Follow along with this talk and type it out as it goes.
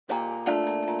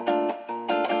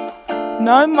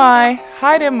No mai,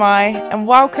 haere mai, and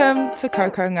welcome to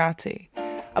Koko Ngāti,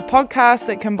 a podcast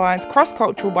that combines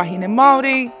cross-cultural wahine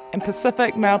Māori and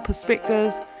Pacific male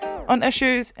perspectives on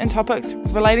issues and topics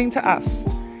relating to us.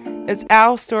 It's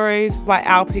our stories by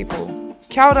our people.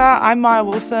 Kia ora, I'm Maya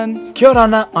Wilson. Kia ora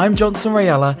ana, I'm Johnson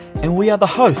Rayala, and we are the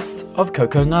hosts of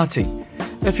Koko Ngāti.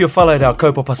 If you've followed our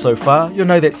kaupapa so far, you'll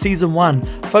know that Season 1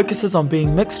 focuses on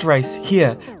being mixed race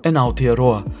here in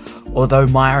Aotearoa. Although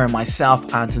Maya and myself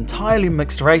aren't entirely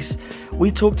mixed race, we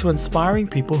talk to inspiring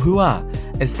people who are,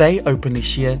 as they openly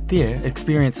share their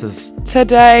experiences.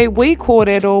 Today, we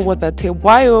kōrero with a Te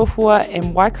Waiōhua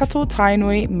and Waikato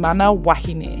Tainui Mana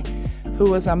Wahine,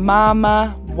 who is a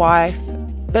mama, wife,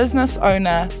 business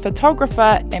owner,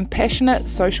 photographer, and passionate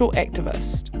social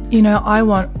activist. You know, I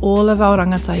want all of our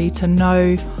rangatahi to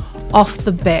know off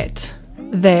the bat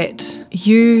that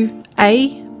you,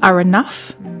 A, are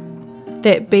enough,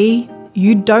 that B,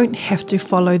 you don't have to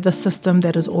follow the system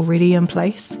that is already in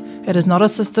place. It is not a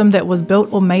system that was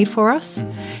built or made for us.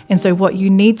 And so what you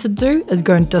need to do is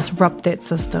go and disrupt that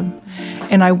system.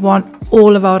 And I want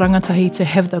all of our rangatahi to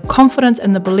have the confidence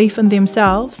and the belief in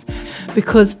themselves,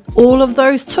 because all of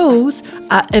those tools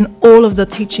are in all of the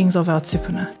teachings of our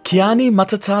tupuna. Kiani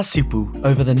Matata Sipu,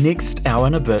 over the next hour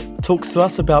and a bit, talks to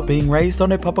us about being raised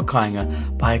on her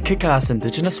papakainga by a kick-ass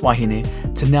Indigenous wahine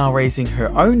to now raising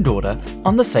her own daughter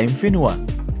on the same whenua.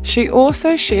 She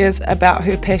also shares about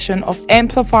her passion of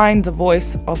amplifying the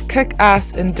voice of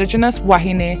kick-ass Indigenous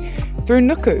wahine through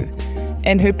nuku,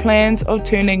 and her plans of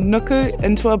turning nuku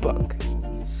into a book.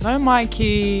 No mai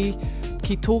ki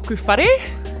tōku whare,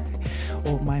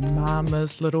 or my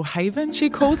mama's little haven,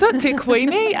 she calls it, te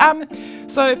koini.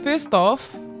 So first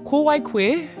off, ko wai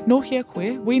koe, no hia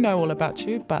koe, we know all about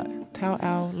you, but tell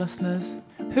our listeners,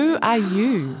 who are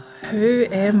you? Who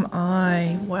am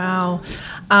I? Wow.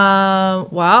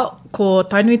 Ko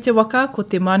Tainui te Waka, ko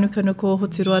te manukanu ko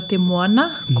Hoturua te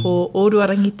Moana, ko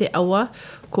Oruarangi te Awa,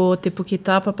 ko te Puki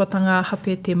Tāpapatanga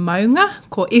Hape te Maunga,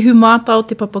 ko Ihu Mātau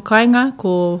te Papakainga,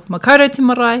 ko Makaurau te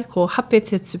Marae, ko Hape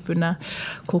te Tupuna,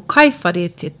 ko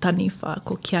Kaiwhare te Taniwha,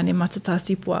 ko Kiane Matata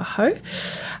Sipua Hau.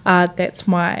 That's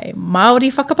my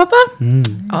Māori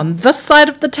whakapapa on this side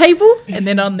of the table, and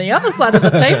then on the other side of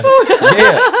the table.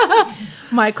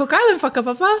 My Cook Island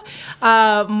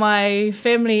whakapapa. My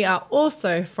family are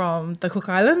also from the Cook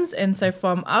Islands, and so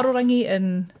from Arorangi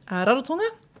in Rarotonga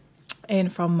and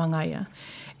from Mangaia.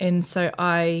 And so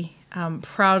I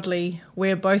proudly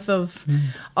wear both of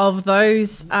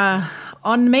those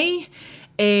on me.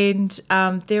 And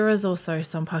there is also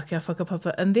some Pākehā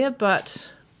whakapapa in there, but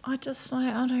I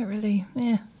don't really,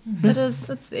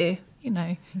 it's there. You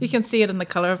know, you can see it in the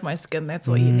colour of my skin. That's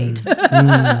all you need.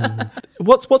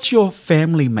 What's your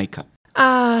family makeup?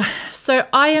 So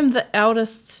I am the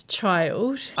eldest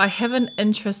child. I have an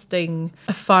interesting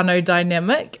whānau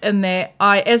dynamic in that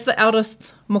as the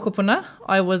eldest mokopuna,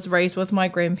 I was raised with my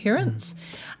grandparents.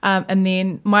 And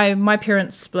then my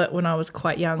parents split when I was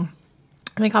quite young.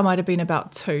 I think I might have been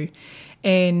about 2.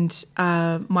 And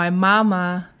my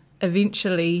mama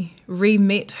eventually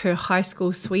re-met her high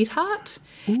school sweetheart.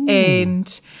 Ooh.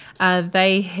 And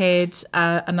they had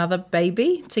another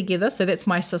baby together. So that's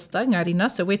my sister,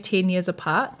 Ngarina. So we're 10 years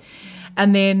apart.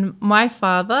 And then my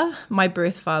father, my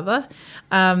birth father,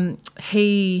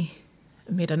 he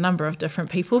met a number of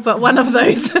different people, but one of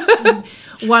those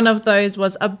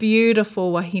was a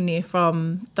beautiful wahine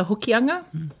from the Hokianga.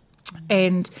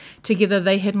 And together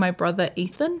they had my brother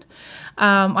Ethan.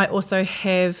 I also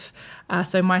have,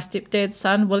 so my stepdad's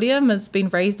son William has been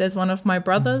raised as one of my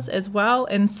brothers as well.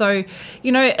 And so,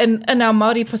 you know, in our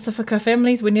Māori Pacifica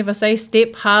families, we never say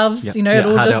step, halves, it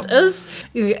all just is.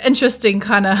 Interesting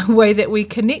kind of way that we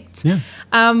connect. Yeah.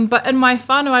 But in my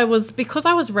whānau, because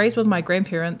I was raised with my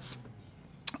grandparents,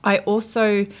 I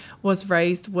also was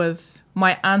raised with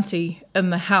my auntie in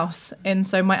the house. And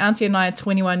so my auntie and I are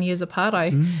 21 years apart.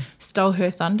 I stole her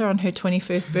thunder on her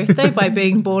 21st birthday by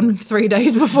being born 3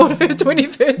 days before her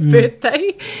 21st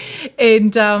birthday.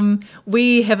 And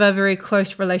we have a very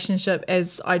close relationship,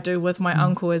 as I do with my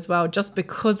uncle as well, just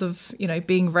because of,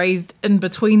 being raised in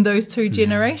between those two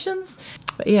generations.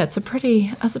 But yeah, it's a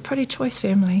pretty choice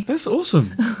family. That's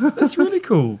awesome. That's really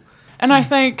cool. And I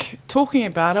think, talking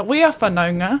about it, we are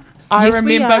whanaunga. I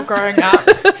remember growing up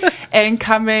and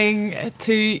coming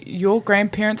to your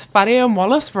grandparents' whare on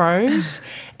Wallace Road.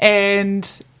 And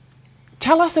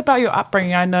tell us about your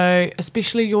upbringing. I know,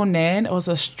 especially your nan, was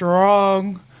a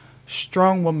strong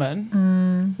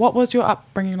woman. What was your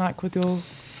upbringing like with your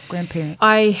grandparents?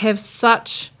 I have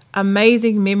such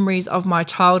amazing memories of my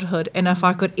childhood, and if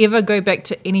I could ever go back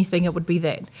to anything, it would be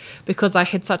that, because I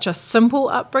had such a simple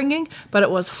upbringing, but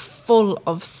it was full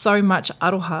of so much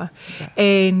aroha.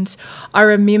 And I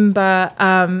remember,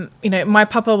 my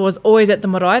papa was always at the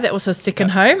marae. That was his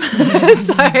second home.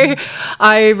 So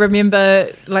I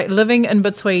remember like living in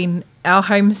between our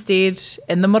homestead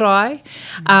and the marae.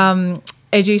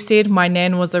 As you said, my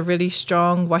nan was a really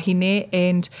strong wahine,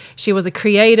 and she was a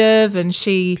creative, and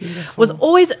she was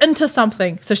always into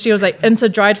something. So she was like into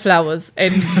dried flowers,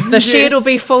 and the shed will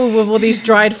be full with all these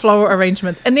dried floral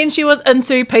arrangements. And then she was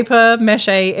into paper mache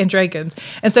and dragons.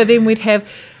 And so then we'd have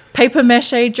paper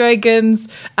mache dragons,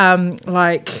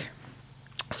 like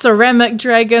ceramic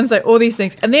dragons, like all these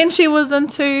things. And then she was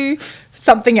into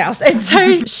something else. And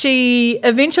so she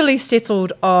eventually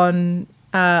settled on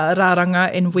raranga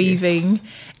and weaving,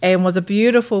 and was a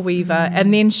beautiful weaver.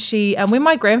 And then when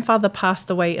my grandfather passed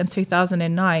away in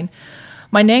 2009,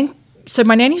 my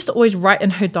nan used to always write in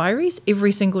her diaries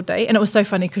every single day, and it was so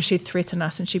funny because she'd threaten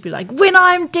us, and she'd be like, when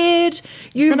I'm dead,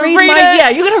 you're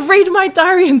gonna read my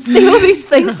diary and see all these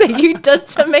things that you did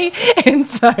to me. And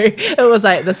so it was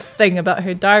like this thing about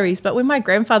her diaries. But when my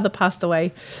grandfather passed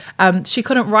away, she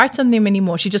couldn't write in them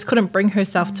anymore. She just couldn't bring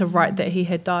herself to write that he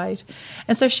had died,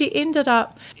 and so she ended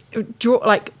up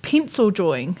pencil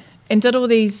drawing and did all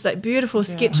these like beautiful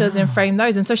sketches and framed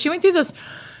those. And so she went through this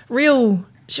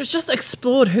she was just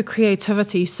explored her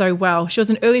creativity so well. She was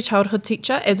an early childhood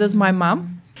teacher, as is my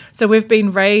mum. So we've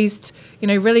been raised,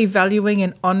 really valuing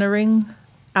and honouring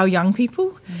our young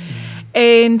people.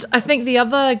 And I think the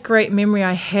other great memory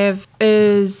I have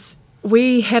is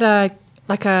we had a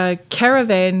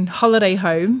caravan holiday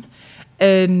home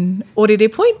in Orere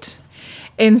Point.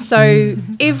 And so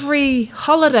every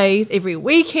holidays, every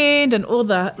weekend, and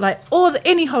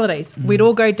any holidays, we'd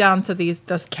all go down to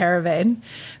this caravan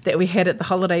that we had at the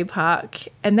holiday park,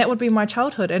 and that would be my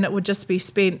childhood, and it would just be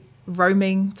spent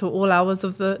roaming to all hours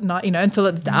of the night, until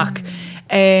it's dark,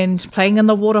 and playing in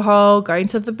the waterhole, going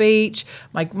to the beach.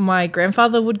 My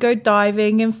grandfather would go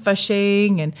diving and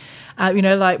fishing, and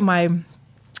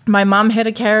my mum had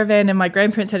a caravan, and my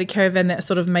grandparents had a caravan that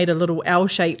sort of made a little L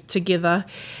shape together.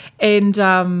 And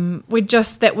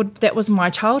that was my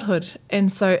childhood.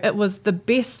 And so it was the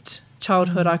best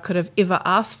childhood I could have ever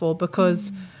asked for,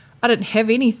 because I didn't have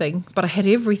anything, but I had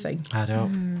everything. I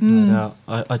doubt.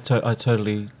 I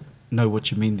totally know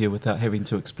what you mean there without having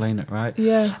to explain it, right?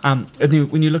 Yeah. And then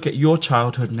when you look at your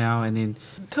childhood now, and then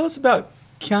tell us about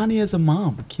Kiani as a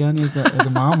mom, as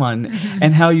a mama,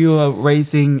 and how you are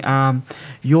raising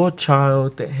your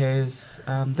child that has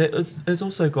has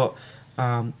also got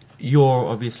your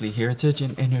obviously heritage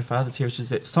and her father's heritage.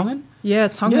 That's Tongan? Yeah,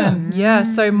 Tongan. Yeah.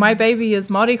 So my baby is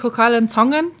Māori Cook Island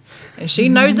Tongan, and she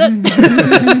knows it.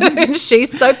 And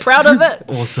she's so proud of it.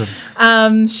 Awesome.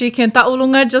 She can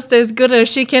ta'ulunga just as good as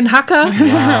she can haka.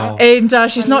 Wow. And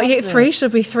she's not yet 3. She'll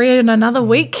be 3 in another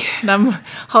week. And I'm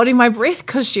holding my breath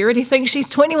because she already thinks she's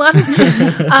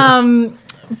 21.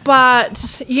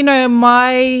 But,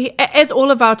 as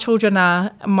all of our children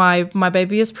are, my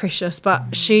baby is precious,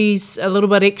 but she's a little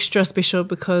bit extra special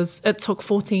because it took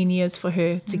 14 years for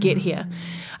her to get here.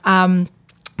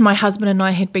 My husband and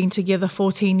I had been together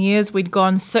 14 years. We'd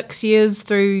gone 6 years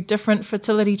through different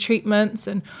fertility treatments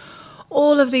and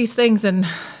all of these things, and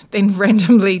then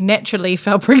randomly, naturally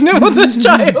fell pregnant with this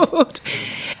child.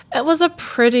 It was a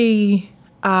pretty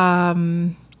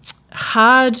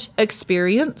hard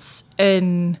experience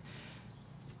in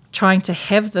trying to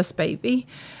have this baby.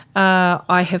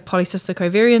 I have polycystic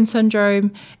ovarian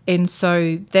syndrome, and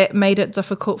so that made it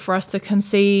difficult for us to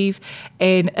conceive.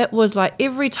 And it was like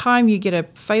every time you get a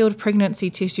failed pregnancy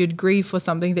test, you'd grieve for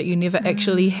something that you never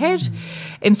actually had.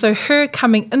 And so her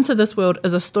coming into this world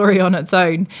is a story on its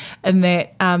own, and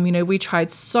that we tried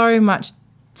so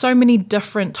many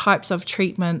different types of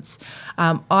treatments,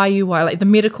 IUI,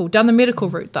 down the medical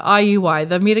route, the IUI,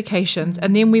 the medications,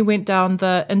 and then we went down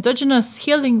the indigenous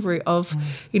healing route of,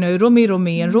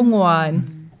 romi and rongoa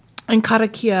and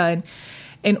karakia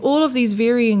and all of these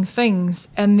varying things.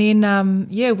 And then,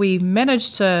 we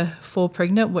managed to fall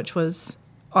pregnant, which was,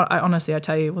 honestly, I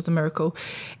tell you, it was a miracle.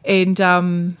 And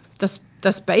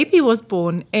this baby was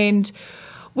born. And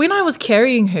when I was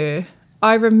carrying her,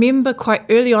 I remember quite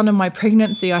early on in my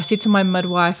pregnancy, I said to my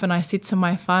midwife and I said to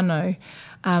my whānau,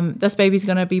 this baby's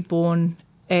going to be born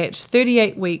at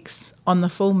 38 weeks on the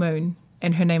full moon,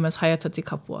 and her name is Hayatati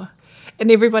Kapua. And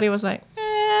everybody was like,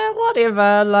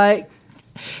 whatever,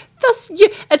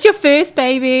 it's your first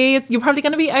baby, you're probably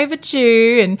going to be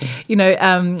overdue, and,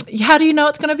 how do you know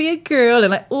it's going to be a girl,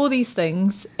 and all these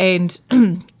things. And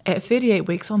at 38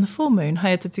 weeks on the full moon,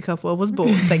 Hayata Te Kapua was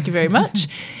born. Thank you very much.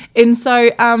 And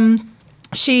so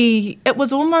it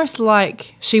was almost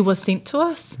like she was sent to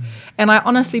us. And I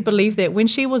honestly believe that when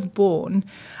she was born,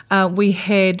 we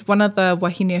had one of the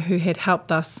wahine who had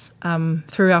helped us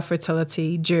through our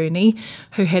fertility journey,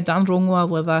 who had done rongoa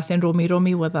with us and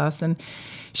romi with us. And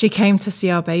she came to see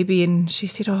our baby and she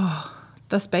said, oh,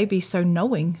 this baby's so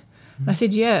knowing. And I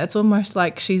said, yeah, it's almost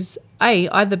like she's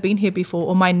either been here before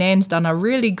or my nan's done a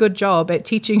really good job at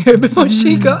teaching her before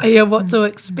she got here what to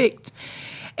expect.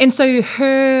 And so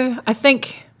I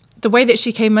think the way that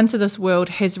she came into this world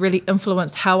has really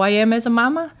influenced how I am as a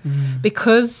mama,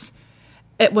 because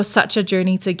it was such a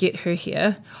journey to get her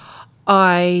here.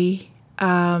 I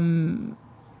am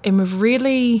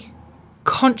really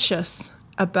conscious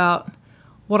about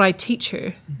what I teach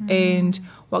her and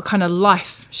what kind of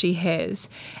life she has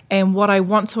and what I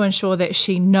want to ensure that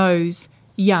she knows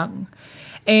young.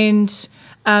 And,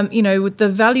 with the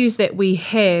values that we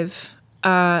have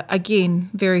are, again,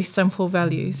 very simple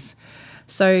values.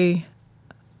 So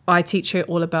I teach her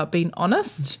all about being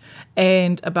honest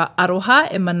and about aroha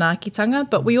and manaakitanga,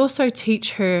 but we also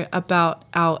teach her about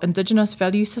our Indigenous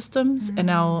value systems and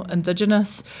our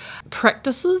Indigenous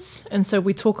practices. And so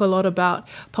we talk a lot about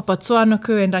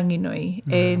papatuanuku and ranginui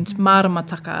and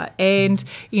maramataka. And,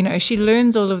 she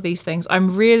learns all of these things.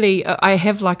 I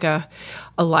have like a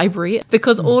library,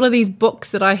 because all of these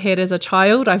books that I had as a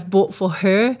child, I've bought for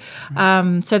her,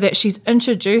 so that she's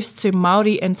introduced to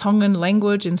Māori and Tongan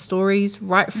language and stories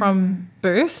right from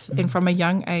birth and from a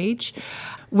young age.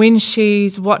 When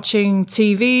she's watching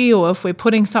TV or if we're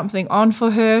putting something on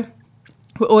for her,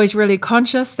 we're always really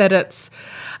conscious that it's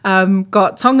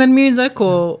got Tongan music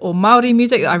or Māori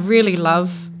music. I really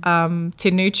love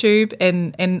Te Nutube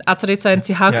and Atareta and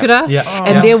Te Hakura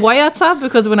and their waiata,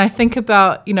 because when I think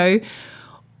about,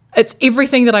 it's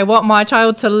everything that I want my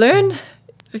child to learn.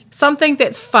 Something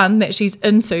that's fun, that she's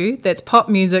into, that's pop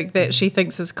music that she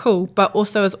thinks is cool, but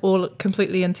also is all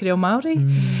completely in te reo Māori.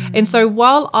 And so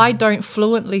while I don't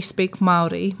fluently speak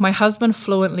Māori, my husband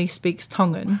fluently speaks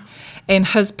Tongan, and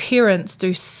his parents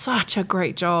do such a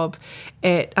great job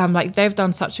at, they've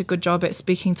done such a good job at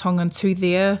speaking Tongan to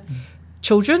their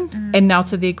children and now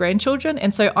to their grandchildren.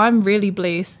 And so I'm really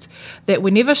blessed that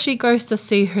whenever she goes to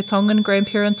see her Tongan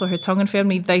grandparents or her Tongan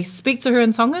family, they speak to her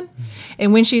in Tongan.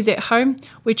 And when she's at home,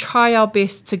 we try our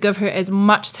best to give her as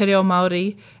much te reo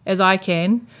Māori as I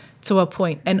can, to a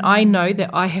point. And I know that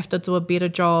I have to do a better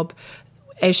job.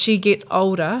 As she gets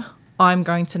older, I'm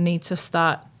going to need to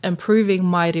start improving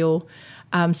my reo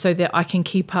so that I can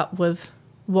keep up with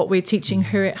what we're teaching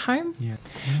her at home.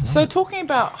 So talking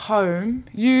about home,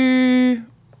 you,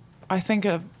 I think,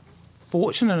 are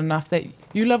fortunate enough that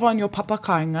you live on your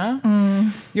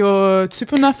papakainga, your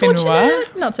tupuna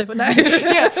whenua. Not tupuna.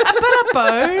 Yeah, a bit of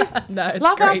both. No, it's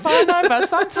love great. our whānau, but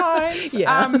sometimes,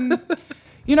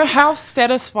 how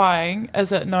satisfying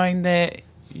is it knowing that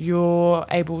you're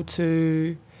able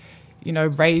to,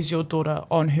 raise your daughter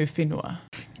on her whenua?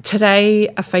 Today,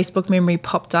 a Facebook memory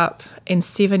popped up, and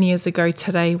 7 years ago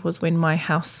today was when my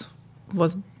house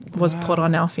was put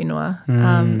on our whenua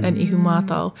in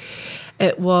Ihumātao.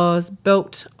 It was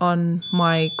built on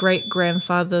my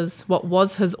great-grandfather's, what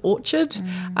was his orchard,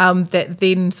 that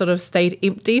then sort of stayed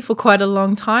empty for quite a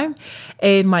long time.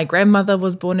 And my grandmother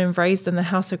was born and raised in the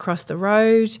house across the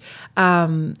road.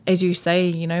 As you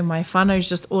say, my whānau's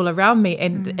just all around me.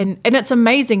 And it's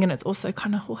amazing, and it's also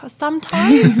kind of hoha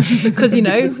sometimes, because,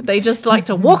 they just like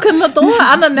to walk in the door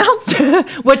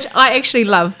unannounced, which I actually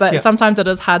love, but sometimes it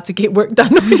is hard to get work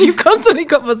done when you've constantly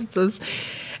got visitors.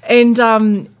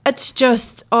 And it's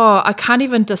just, I can't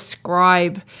even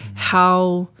describe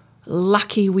how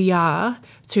lucky we are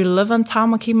to live in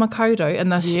Tāmaki Makaurau, in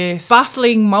this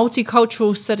bustling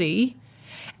multicultural city,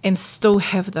 and still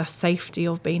have the safety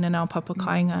of being in our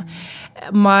papakainga.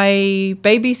 My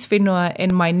baby's whenua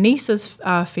and my niece's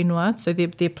whenua, so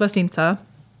their placenta,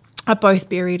 are both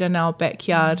buried in our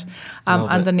backyard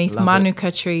underneath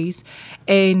manuka trees.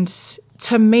 And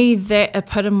to me, that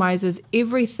epitomizes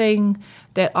everything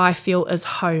that I feel is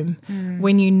home.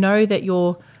 When you know that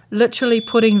you're literally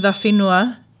putting the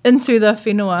whenua into the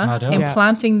whenua and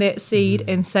planting that seed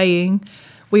and saying,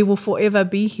 we will forever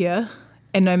be here,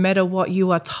 and no matter what,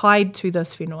 you are tied to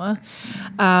this whenua.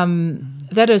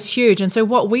 That is huge. And so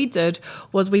what we did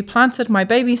was we planted my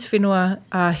baby's whenua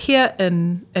here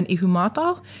in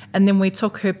Ihumātao, and then we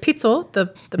took her pito,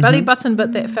 the belly button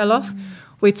bit that fell off,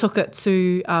 we took it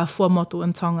to Fuamotu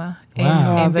in Tonga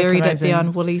and buried it there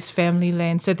on Woolie's family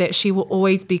land, so that she will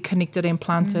always be connected and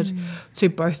planted to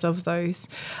both of those.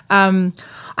 I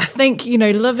think,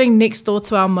 living next door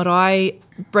to our marae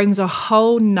brings a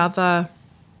whole nother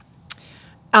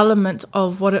element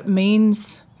of what it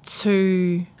means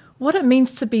to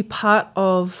be part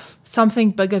of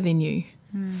something bigger than you.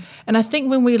 And I think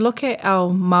when we look at our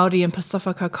Māori and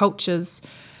Pasifika cultures,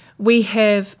 we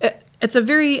have it's a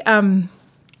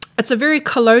very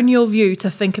colonial view to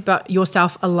think about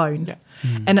yourself alone. Yeah.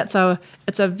 And it's a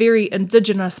very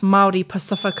indigenous Māori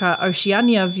Pasifika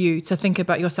Oceania view to think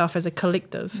about yourself as a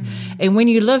collective. And when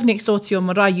you live next door to your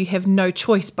marae, you have no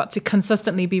choice but to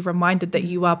consistently be reminded that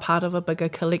you are part of a bigger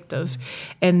collective,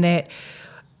 and that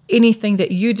anything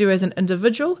that you do as an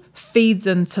individual feeds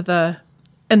into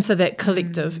that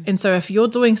collective. And so if you're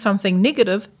doing something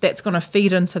negative, that's going to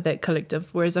feed into that collective.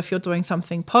 Whereas if you're doing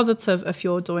something positive, if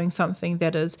you're doing something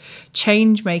that is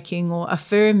change-making or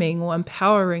affirming or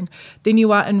empowering, then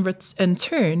you are in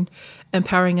turn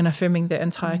empowering and affirming the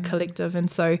entire collective. And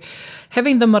so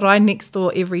having the marae next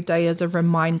door every day is a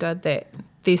reminder that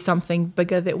there's something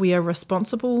bigger that we are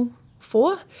responsible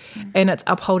for, and it's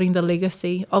upholding the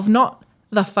legacy of not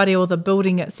the whare or the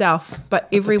building itself, but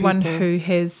everyone who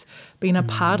has been a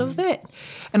part of that.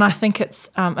 And I think it's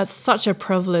such a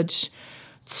privilege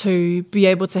to be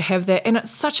able to have that, and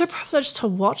it's such a privilege to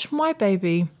watch my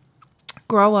baby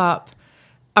grow up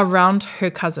around her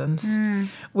cousins,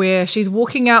 where she's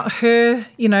walking out her,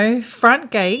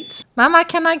 front gate. Mama,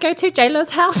 can I go to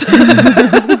Jayla's house?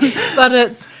 But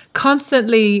it's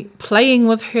constantly playing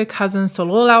with her cousins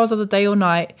till all hours of the day or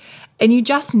night. And you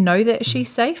just know that she's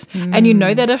safe. And you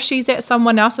know that if she's at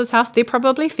someone else's house, they're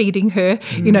probably feeding her.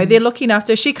 They're looking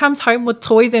after her. She comes home with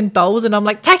toys and dolls, and I'm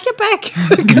like, take it back,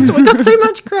 because we got too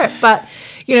much crap. But,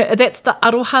 that's the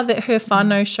aroha that her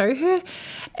whānau show her.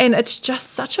 And it's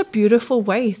just such a beautiful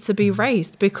way to be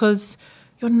raised, because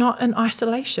you're not in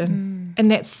isolation.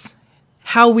 And that's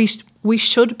how we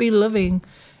should be living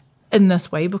in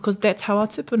this way, because that's how our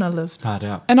tupuna lived.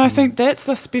 And I think that's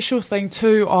the special thing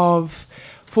too of,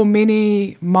 for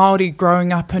many Māori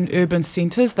growing up in urban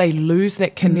centres, they lose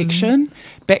that connection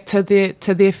back to their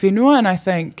whenua. And I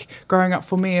think growing up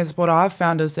for me is what I've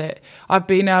found is that I've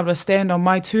been able to stand on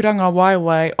my tūranga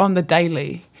waiwai on the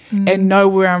daily and know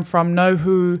where I'm from, know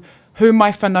who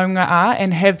my whanaunga are,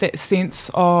 and have that sense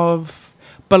of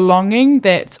belonging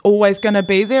that's always going to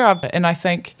be there. And I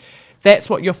think that's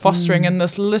what you're fostering in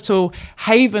this little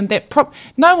haven that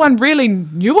no one really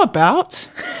knew about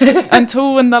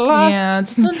until in the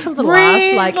last... just until the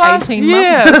last 18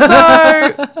 months.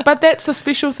 Yeah, but that's the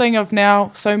special thing of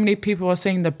now so many people are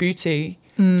seeing the beauty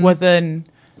within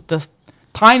this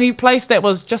tiny place that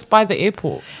was just by the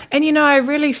airport. And I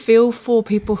really feel for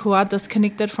people who are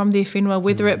disconnected from their whenua,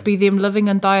 whether it be them living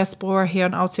in diaspora here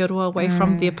in Aotearoa away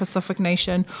from their Pacific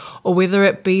nation, or whether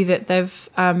it be that they've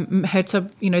had to,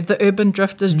 the urban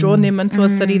drift has drawn them into a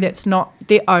city that's not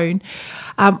their own.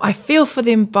 I feel for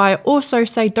them, but I also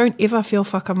say don't ever feel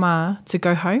whakamā to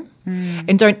go home.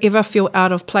 And don't ever feel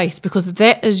out of place, because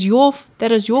that is your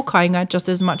kāinga just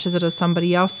as much as it is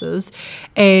somebody else's.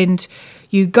 And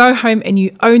you go home and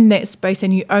you own that space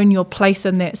and you own your place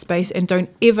in that space, and don't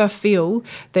ever feel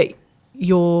that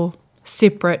you're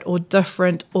separate or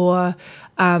different or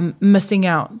missing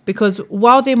out. Because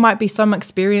while there might be some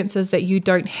experiences that you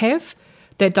don't have,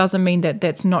 that doesn't mean that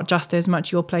that's not just as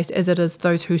much your place as it is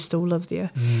those who still live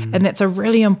there. And that's a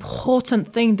really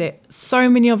important thing that so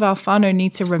many of our whānau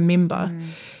need to remember.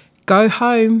 Go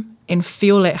home and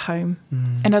feel at home.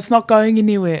 And it's not going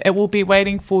anywhere. It will be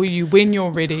waiting for you when you're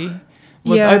ready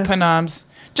with open arms.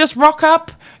 Just rock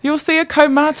up. You'll see a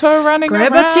kaumātua running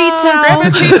around. Grab a tea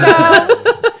towel.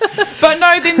 But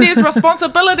no, then there's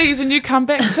responsibilities when you come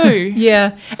back too.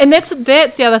 Yeah. And that's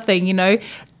the other thing,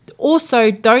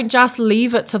 Also, don't just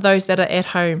leave it to those that are at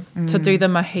home to do the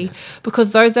mahi,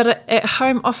 because those that are at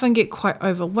home often get quite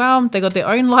overwhelmed. They got their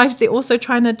own lives they're also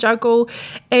trying to juggle,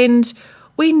 and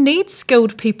we need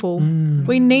skilled people.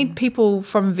 We need people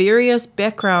from various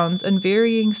backgrounds and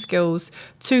varying skills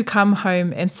to come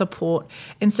home and support.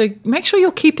 And so make sure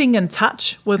you're keeping in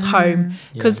touch with home,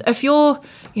 because if you're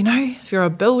a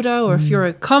builder, or if you're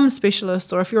a comm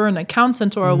specialist, or if you're an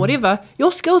accountant or whatever,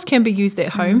 your skills can be used at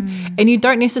home, and you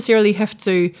don't necessarily have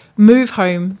to move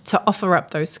home to offer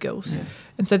up those skills.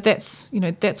 And so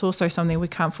that's also something we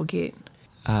can't forget.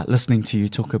 Listening to you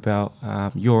talk about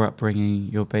your upbringing,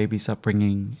 your baby's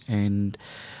upbringing, and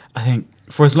I think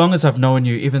for as long as I've known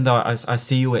you, even though I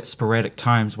see you at sporadic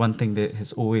times, one thing that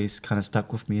has always kind of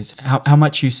stuck with me is how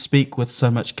much you speak with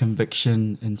so much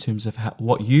conviction in terms of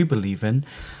what you believe in,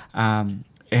 and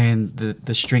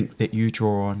the strength that you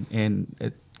draw on,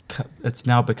 and it's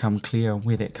now become clear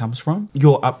where that comes from.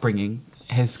 Your upbringing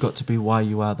has got to be why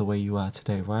you are the way you are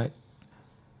today, right?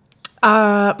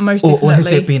 Most definitely. Or has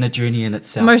that been a journey in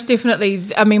itself? Most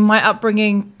definitely. I mean, my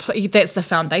upbringing, that's the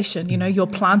foundation. You know, you're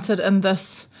planted in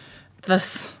this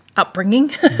upbringing,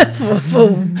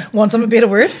 for want of a better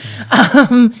word.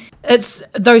 It's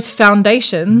those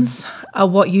foundations are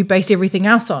what you base everything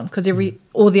else on, because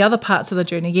all the other parts of the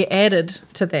journey get added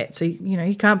to that. So, you know,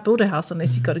 you can't build a house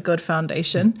unless you've got a good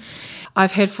foundation.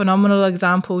 I've had phenomenal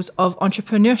examples of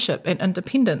entrepreneurship and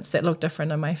independence that look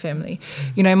different in my family.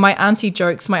 You know, my auntie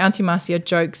Marcia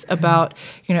jokes about,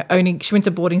 you know, she went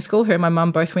to boarding school. Her and my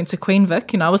mum both went to Queen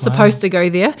Vic, and I was supposed to go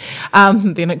there.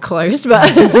 Then it closed, but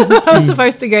I was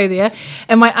supposed to go there.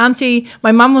 And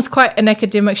my mum was quite an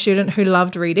academic student who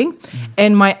loved reading,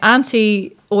 and my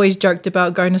auntie always joked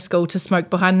about going to school to smoke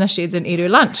behind the sheds and eat her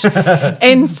lunch.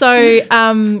 And so,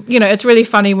 you know, it's really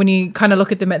funny when you kind of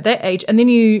look at them at that age. And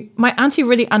then my auntie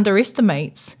really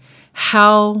underestimates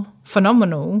how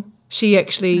phenomenal she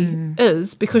actually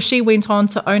is, because she went on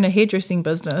to own a hairdressing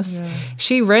business. Yeah.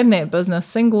 She ran that business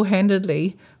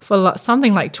single-handedly for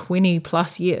something like 20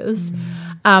 plus years.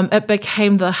 It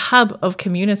became the hub of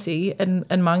community in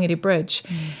Mangere Bridge.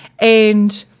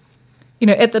 And, you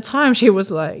know, at the time she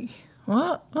was like,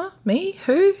 what? Me?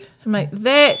 Who? I'm like,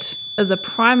 that is a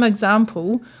prime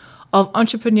example of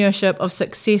entrepreneurship, of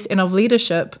success, and of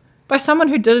leadership by someone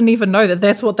who didn't even know that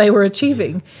that's what they were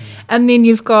achieving. And then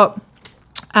you've got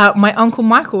my uncle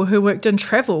Michael, who worked in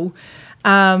travel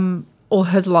all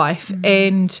his life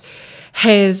and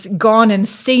has gone and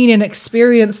seen and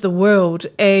experienced the world,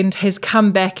 and has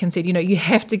come back and said, you know, you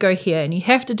have to go here and you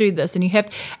have to do this, and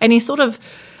he sort of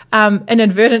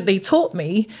inadvertently taught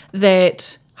me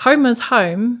that home is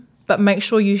home, but make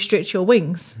sure you stretch your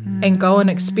wings and go and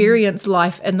experience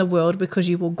life in the world, because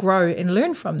you will grow and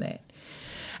learn from that.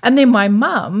 And then my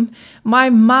mum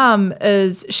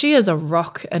she is a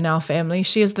rock in our family.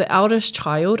 She is the eldest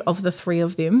child of the three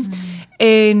of them.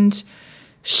 And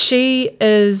she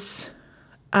is,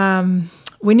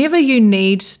 whenever you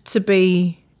need to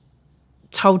be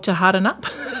told to harden up,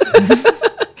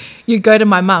 you go to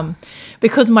my mum.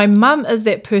 Because my mum is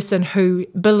that person who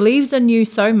believes in you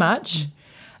so much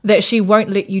that she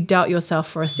won't let you doubt yourself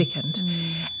for a second.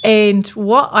 And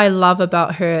what I love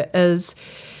about her is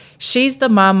she's the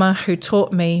mama who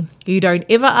taught me, you don't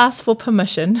ever ask for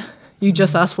permission, you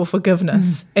just ask for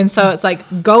forgiveness. And so it's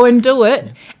like, go and do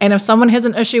it. And if someone has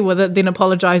an issue with it, then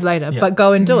apologize later, but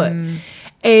go and do it.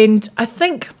 And I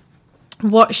think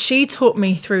what she taught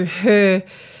me through her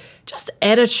just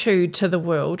attitude to the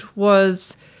world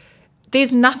was,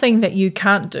 there's nothing that you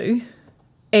can't do,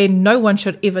 and no one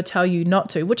should ever tell you not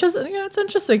to, which is, you know, it's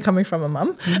interesting coming from a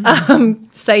mum,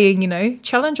 saying, you know,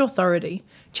 challenge authority,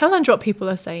 challenge what people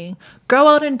are saying, go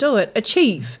out and do it,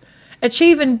 achieve,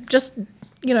 and just,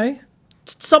 you know,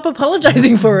 stop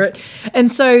apologizing for it.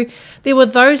 And so there were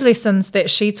those lessons that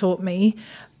she taught me,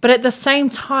 but at the same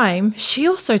time, she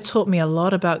also taught me a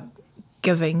lot about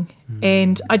giving.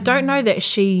 And I don't know that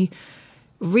she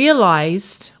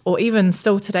realized, or even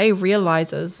still today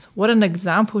realizes, what an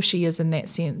example she is in that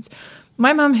sense.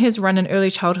 My mum has run an early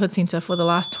childhood centre for the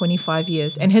last 25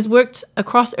 years and has worked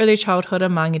across early childhood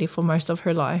in Mangere for most of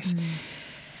her life.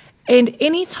 And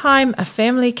any time a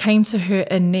family came to her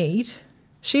in need,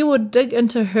 she would dig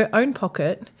into her own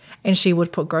pocket and she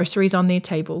would put groceries on their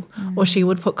table, or she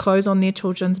would put clothes on their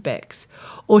children's backs,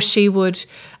 or she would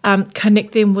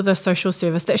connect them with a social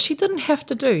service that she didn't have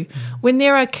to do. When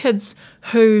there are kids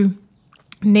who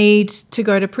need to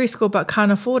go to preschool but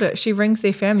can't afford it, she rings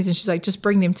their families and she's like, just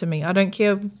bring them to me. I don't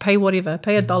care, pay whatever,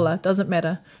 pay $1, doesn't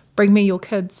matter. Bring me your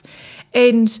kids.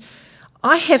 And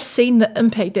I have seen the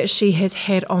impact that she has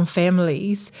had on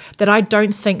families that I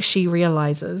don't think she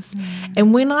realizes.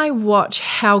 And when I watch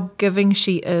how giving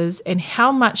she is and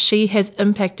how much she has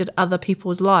impacted other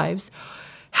people's lives,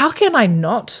 how can I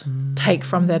not take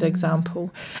from that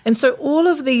example? And so all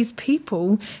of these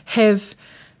people have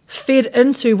fed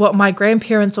into what my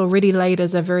grandparents already laid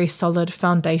as a very solid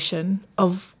foundation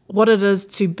of what it is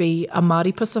to be a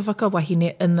Māori Pasifika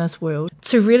wahine in this world.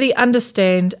 To really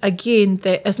understand, again,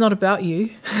 that it's not about you,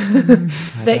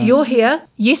 that you're here.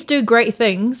 Yes, do great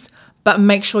things, but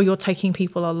make sure you're taking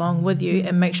people along with you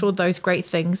and make sure those great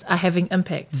things are having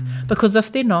impact. Because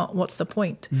if they're not, what's the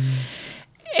point?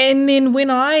 And then when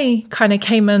I kind of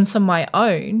came into my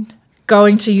own,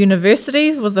 going to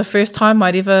university was the first time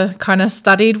I'd ever kind of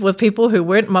studied with people who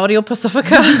weren't Māori or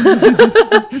Pasifika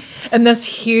in this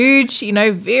huge, you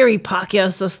know, very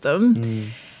Pākehā system,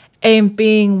 and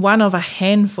being one of a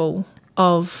handful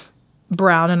of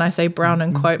brown, and I say brown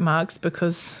in quote marks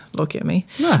because look at me,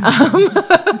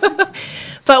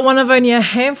 but one of only a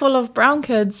handful of brown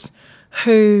kids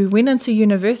who went into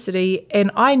university, and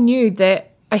I knew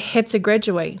that I had to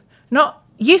graduate.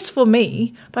 Yes, for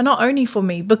me, but not only for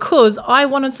me, because I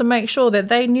wanted to make sure that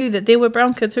they knew that there were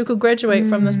brown kids who could graduate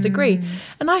from this degree.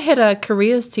 And I had a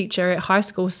careers teacher at high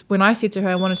school. When I said to her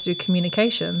I wanted to do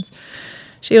communications,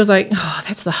 she was like, oh,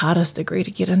 that's the hardest degree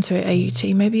to get into at AUT.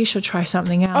 Maybe you should try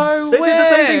something else. Oh, They said the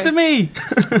same thing to me.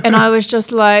 And I was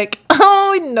just like,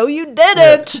 oh, no, you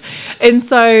didn't. Yeah. And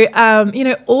so,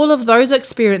 all of those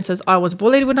experiences, I was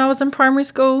bullied when I was in primary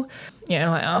school. Yeah,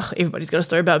 like, oh, everybody's got a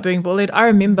story about being bullied. I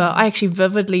actually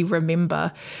vividly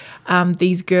remember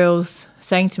these girls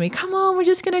saying to me, come on, we're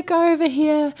just going to go over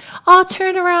here. Oh,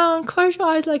 turn around, close your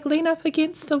eyes, like lean up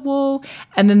against the wall.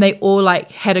 And then they all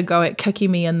like had a go at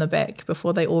kicking me in the back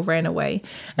before they all ran away.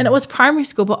 And it was primary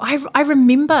school, but I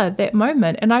remember that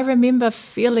moment, and I remember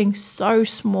feeling so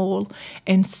small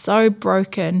and so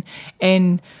broken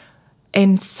and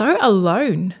so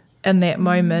alone in that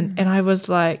moment. And I was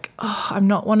like, oh, I'm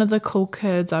not one of the cool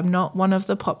kids. I'm not one of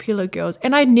the popular girls.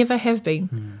 And I never have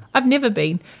been. I've never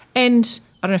been. And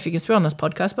I don't know if you can swear on this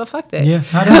podcast, but fuck that. Yeah.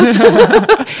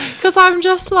 Because I'm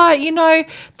just like,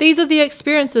 these are the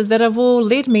experiences that have all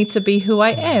led me to be who I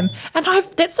am. And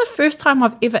that's the first time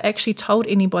I've ever actually told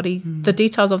anybody the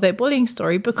details of that bullying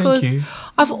story, because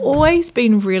I've always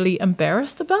been really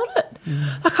embarrassed about it.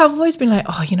 Like I've always been like,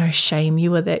 oh, shame,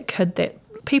 you were that kid that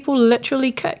people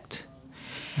literally kicked.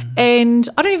 And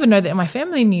I don't even know that my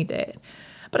family knew that.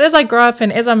 But as I grow up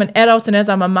and as I'm an adult and as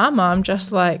I'm a mama, I'm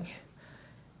just like,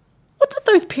 what did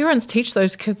those parents teach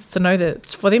those kids to know that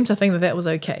for them to think that was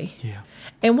okay? Yeah.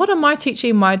 And what am I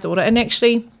teaching my daughter? And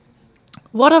actually,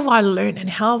 what have I learned and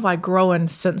how have I grown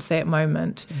since that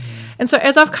moment? And so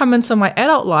as I've come into my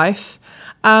adult life,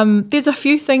 there's a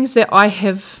few things that I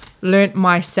have learnt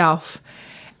myself.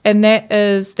 And that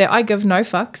is that I give no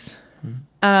fucks.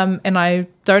 And I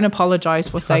don't apologize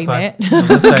for saying that.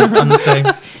 I'm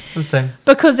the same.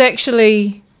 Because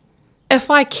actually, if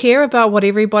I care about what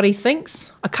everybody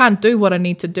thinks, I can't do what I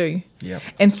need to do. Yep.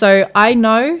 And so I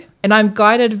know, and I'm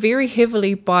guided very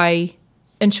heavily by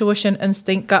intuition,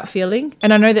 instinct, gut feeling.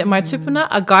 And I know that my tupuna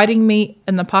are guiding me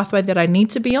in the pathway that I need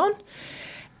to be on.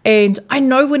 And I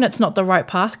know when it's not the right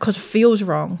path because it feels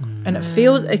wrong and it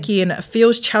feels icky and it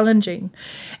feels challenging.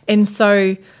 And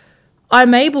so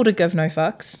I'm able to give no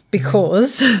fucks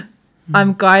because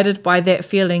I'm guided by that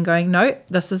feeling going, no,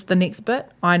 this is the next bit.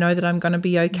 I know that I'm going to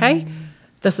be okay.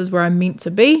 This is where I'm meant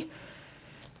to be.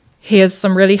 Here's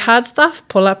some really hard stuff.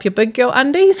 Pull up your big girl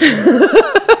undies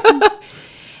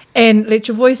and let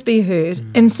your voice be heard.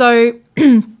 And so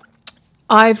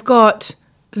I've got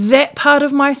that part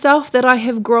of myself that I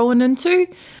have grown into.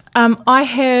 I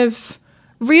have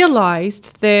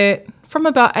realized that from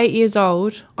about 8 years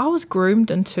old, I was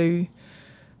groomed into...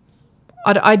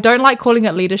 I don't like calling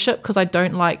it leadership because I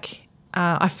don't like...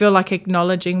 I feel like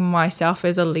acknowledging myself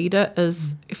as a leader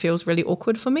it feels really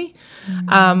awkward for me.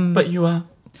 But you are.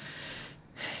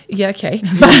 Yeah, okay.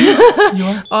 You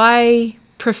are. I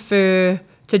prefer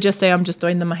to just say I'm just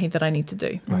doing the mahi that I need to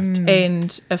do. Right.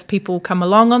 And if people come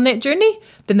along on that journey,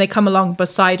 then they come along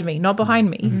beside me, not behind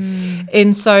me.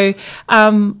 And so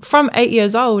from 8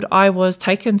 years old, I was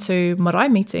taken to marae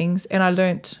meetings and I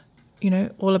learnt,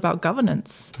 all about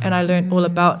governance, and I learnt all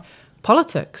about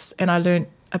politics, and I learnt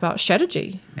about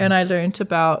strategy, and I learnt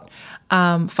about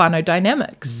whānau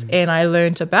dynamics, and I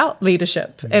learnt about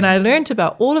leadership, and I learnt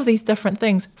about all of these different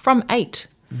things from 8.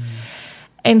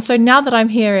 And so now that I'm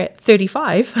here at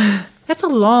 35, that's a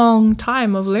long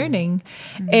time of learning.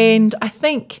 And I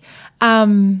think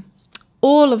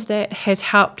all of that has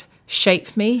helped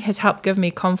shape me, has helped give me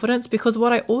confidence, because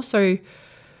what I also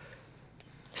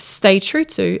stay true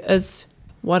to is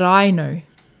what I know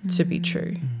to be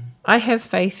true. I have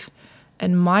faith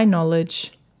in my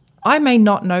knowledge. I may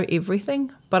not know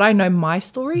everything, but I know my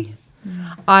story.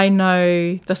 I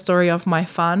know the story of my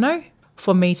whānau.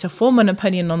 For me to form an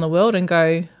opinion on the world and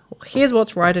go, well, here's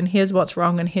what's right and here's what's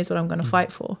wrong and here's what I'm going to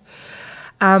fight for.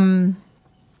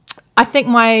 I think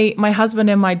my husband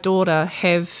and my daughter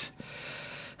have...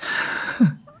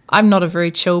 I'm not a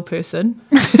very chill person.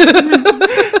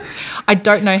 I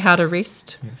don't know how to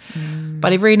rest.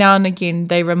 But every now and again,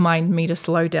 they remind me to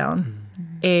slow down.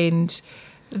 And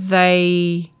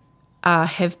they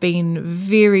have been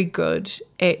very good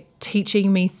at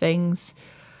teaching me things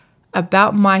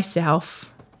about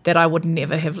myself that I would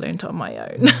never have learnt on my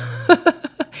own.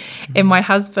 And my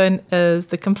husband is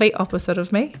the complete opposite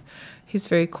of me. He's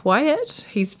very quiet.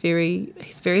 He's very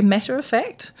matter of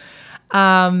fact.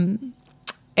 And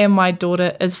my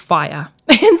daughter is fire.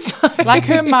 And so, like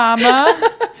her mama,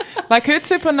 like her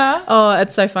tupuna. Oh,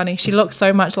 it's so funny. She looks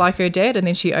so much like her dad, and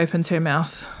then she opens her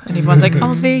mouth, and everyone's like,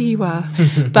 oh, there you are.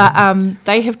 But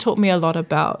they have taught me a lot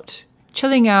about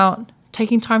chilling out,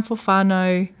 taking time for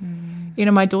whānau. You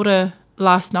know, my daughter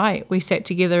last night, we sat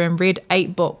together and read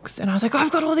 8 books. And I was like,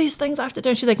 I've got all these things I have to do.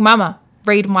 And she's like, Mama,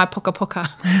 read my puka puka.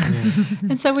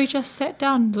 And so we just sat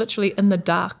down literally in the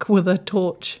dark with a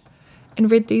torch and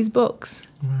read these books.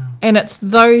 Wow. And it's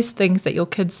those things that your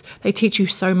kids, they teach you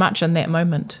so much in that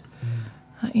moment.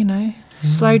 You know,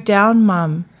 slow down,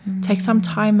 Mum. Take some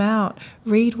time out.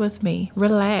 Read with me.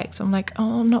 Relax. I'm like,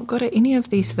 oh, I'm not good at any of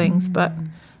these things, but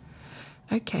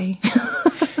okay.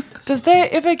 Does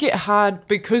that ever get hard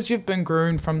because you've been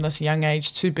groomed from this young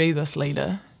age to be this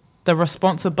leader? The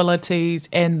responsibilities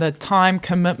and the time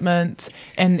commitment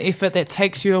and effort that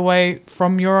takes you away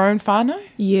from your own whānau?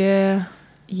 Yeah.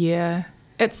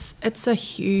 It's a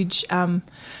huge.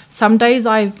 Some days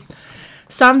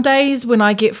when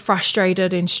I get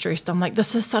frustrated and stressed, I'm like,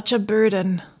 this is such a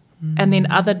burden. And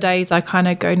then other days I kind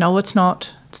of go, no, it's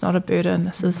not. It's not a burden.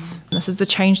 This is the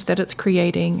change that it's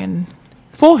creating. And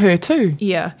for her too.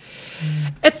 Yeah.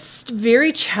 It's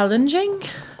very challenging.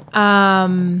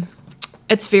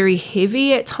 It's very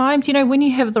heavy at times. You know, when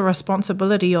you have the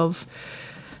responsibility of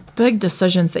big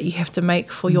decisions that you have to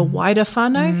make for your wider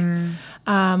whānau.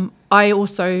 I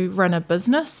also run a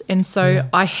business, and so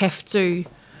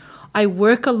I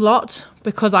work a lot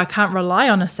because I can't rely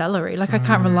on a salary. Like I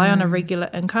can't rely on a regular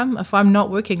income. If I'm not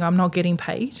working, I'm not getting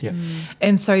paid. Yeah.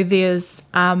 And so there's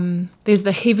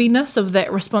the heaviness of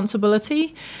that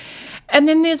responsibility. And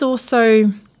then there's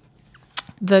also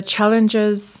the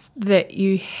challenges that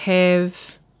you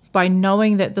have by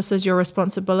knowing that this is your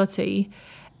responsibility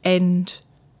and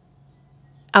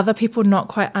other people not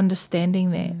quite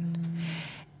understanding that.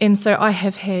 And so I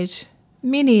have had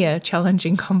many a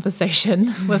challenging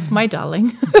conversation with my darling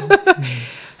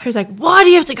who's like, why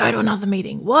do you have to go to another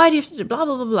meeting? Why do you have to do blah,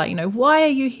 blah, blah, blah? You know, why are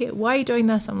you here? Why are you doing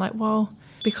this? I'm like, well,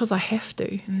 because I have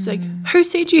to. He's like, who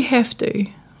said you have to?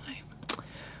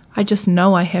 I just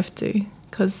know I have to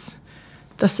because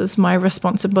this is my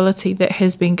responsibility that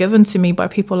has been given to me by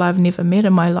people I've never met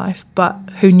in my life, but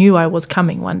who knew I was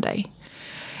coming one day.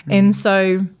 And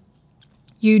so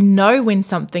you know when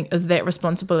something is that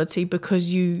responsibility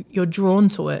because you're drawn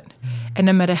to it. And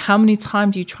no matter how many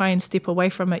times you try and step away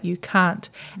from it, you can't.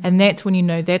 And that's when you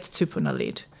know that's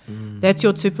tupuna-led. That's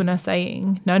your tupuna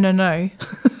saying, no.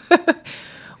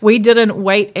 We didn't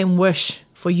wait and wish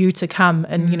for you to come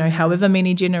and, you know, however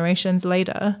many generations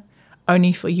later,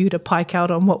 only for you to pike out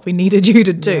on what we needed you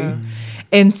to do. Yeah.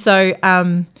 And so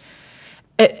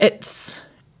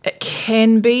it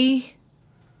can be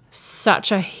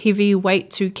such a heavy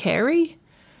weight to carry,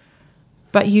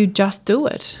 but you just do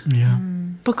it. Yeah.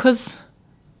 Because,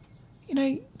 you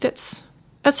know, that's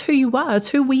who you are. It's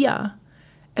who we are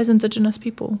as Indigenous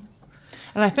people.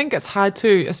 And I think it's hard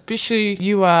too, especially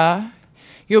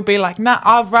you'll be like, nah,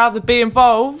 I'd rather be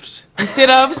involved instead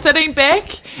of sitting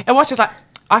back and watch. It's like,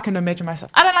 I can imagine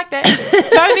myself. I don't like that.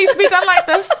 No, it needs to be done like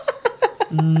this.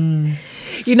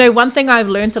 You know, one thing I've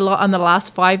learned a lot in the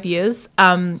last 5 years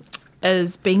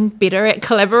is being better at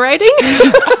collaborating.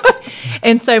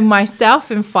 And so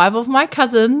myself and 5 of my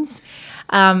cousins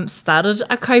started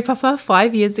a kaupapa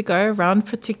 5 years ago around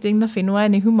protecting the whenua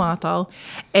and Nihu Mātau.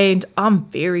 And I'm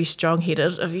very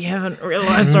strong-headed, if you haven't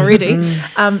realised already.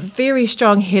 Very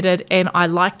strong-headed, and I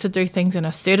like to do things in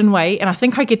a certain way. And I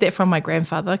think I get that from my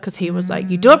grandfather because he was like,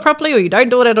 you do it properly or you don't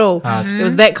do it at all. He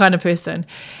was that kind of person.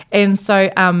 And so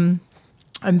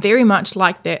I'm very much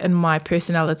like that in my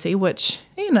personality, which,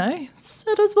 you know,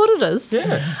 it is what it is.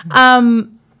 Yeah.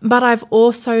 But I've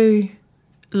also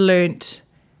learnt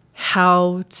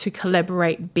how to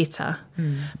collaborate better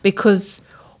because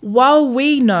while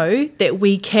we know that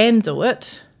we can do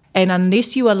it, and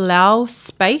unless you allow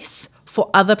space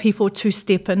for other people to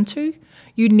step into,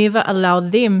 you never allow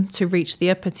them to reach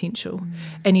their potential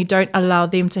and you don't allow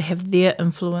them to have their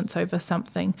influence over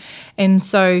something. And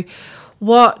so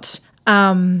what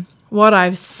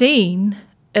I've seen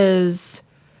is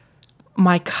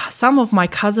some of my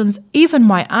cousins, even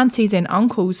my aunties and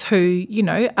uncles who, you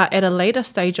know, are at a later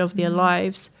stage of their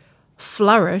lives,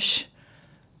 flourish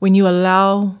when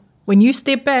you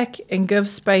step back and give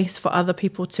space for other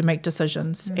people to make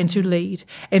decisions and to lead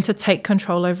and to take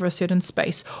control over a certain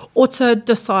space or to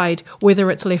decide whether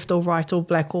it's left or right or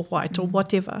black or white or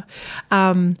whatever.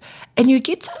 And you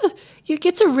get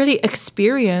to really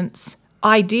experience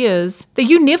ideas that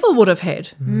you never would have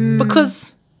had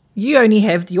because you only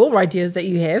have your ideas that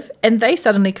you have and they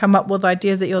suddenly come up with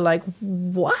ideas that you're like,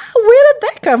 wow, where did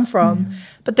that come from?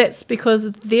 But that's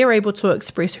because they're able to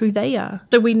express who they are.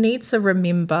 So we need to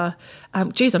remember,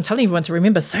 I'm telling everyone to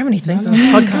remember so many things on the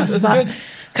podcast, but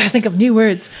gotta think of new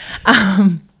words.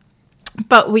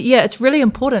 But it's really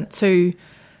important to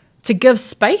to give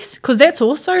space, because that's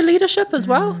also leadership as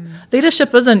well.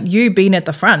 Leadership isn't you being at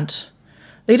the front.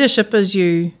 Leadership is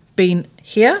you being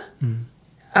here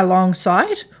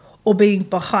alongside or being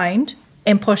behind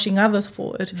and pushing others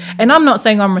forward. And I'm not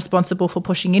saying I'm responsible for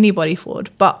pushing anybody forward,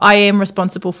 but I am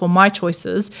responsible for my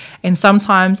choices. And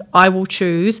sometimes I will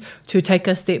choose to take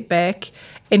a step back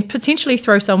and potentially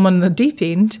throw someone in the deep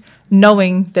end,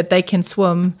 knowing that they can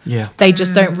swim. Yeah. They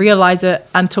just don't realize it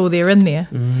until they're in there.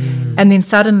 And then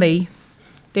suddenly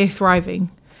they're thriving.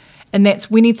 And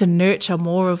we need to nurture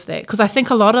more of that. Because I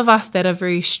think a lot of us that are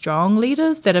very strong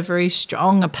leaders, that are very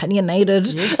strong,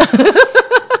 opinionated,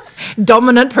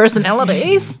 dominant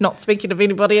personalities, not speaking of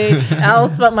anybody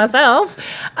else but myself,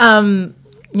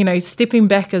 stepping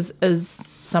back is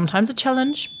sometimes a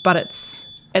challenge, but it's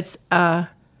a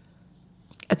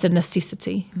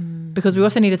necessity, because we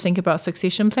also need to think about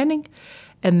succession planning,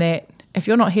 and that if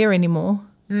you're not here anymore,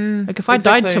 like if I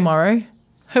died tomorrow,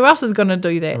 who else is going to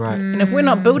do that? Right. And if we're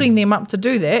not building them up to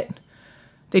do that,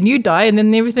 then you die, and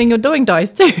then everything you're doing dies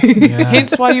too.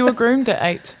 Hence why you were groomed at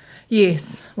 8.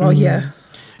 Yes. Well, yeah.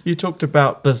 You talked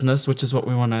about business, which is what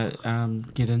we want to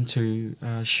get into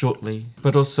shortly.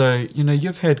 But also,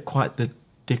 you've had quite the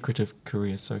decorative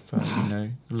career so far.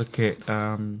 Look at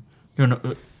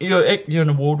you're an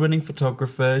award-winning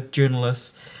photographer,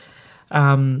 journalist.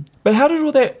 But how did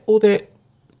all that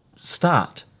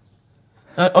start?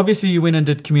 Obviously, you went and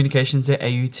did communications at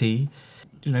AUT.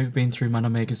 You've been through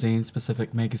Mana Magazine,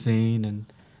 Specific Magazine, and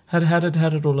how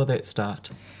did all of that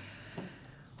start?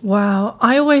 Wow,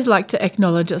 I always like to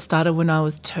acknowledge it started when I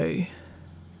was 2,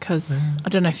 because I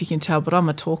don't know if you can tell, but I'm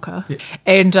a talker,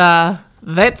 and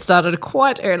that started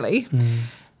quite early.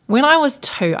 When I was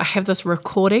 2, I have this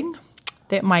recording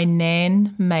that my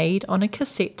nan made on a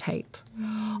cassette tape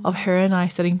of her and I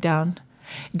sitting down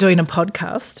doing a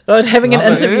podcast, or having an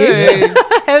interview,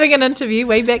 having an interview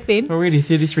way back then. Already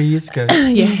 33 years ago.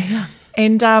 Yeah.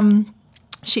 And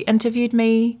she interviewed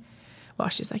me. Well,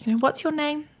 she's like, what's your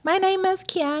name? My name is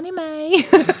Kiani May.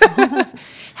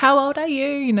 How old are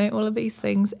you? All of these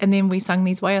things. And then we sung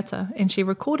these waiata, and she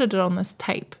recorded it on this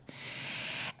tape.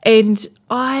 And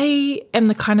I am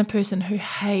the kind of person who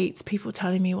hates people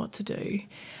telling me what to do.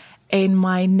 And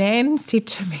my nan said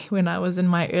to me when I was in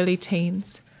my early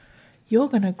teens, you're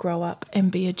going to grow up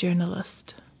and be a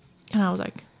journalist. And I was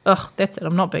like, ugh, that's it.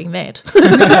 I'm not being that.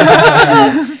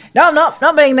 No, I'm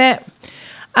not being that.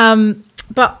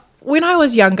 But when I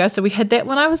was younger, so we had that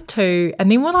when I was 2, and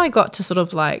then when I got to sort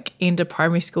of like end of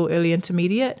primary school, early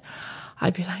intermediate,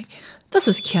 I'd be like, this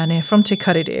is Kiane from Te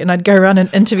Karere, and I'd go around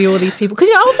and interview all these people, because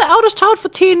I was the eldest child for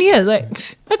 10 years. I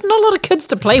had not a lot of kids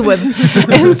to play with.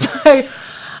 And so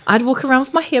I'd walk around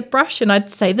with my hairbrush and I'd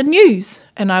say the news,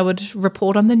 and I would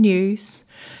report on the news.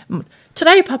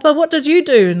 Today, Papa, what did you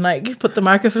do? And like put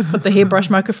the hairbrush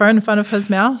microphone in front of his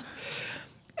mouth.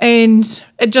 And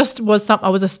it just was I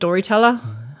was a storyteller.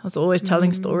 I was always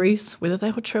telling stories, whether they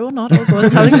were true or not. I was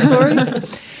always telling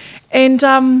stories. And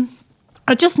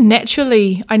I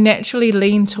naturally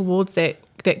leaned towards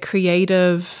that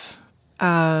creative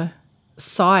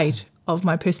side of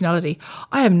my personality.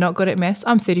 I am not good at maths.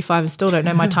 I'm 35 and still don't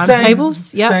know my times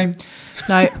tables. Yeah. Same.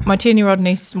 No, my 10-year-old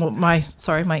niece, my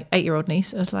 8-year-old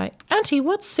niece is like, Auntie,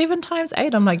 what's 7 times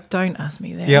 8? I'm like, don't ask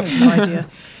me that. Yep. I have no idea.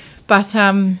 But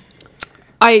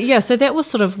so that was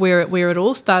sort of where it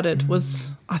all started. Was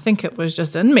I think it was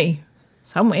just in me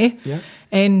somewhere,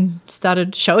 and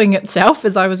started showing itself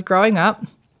as I was growing up.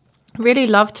 Really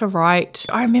loved to write.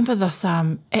 I remember this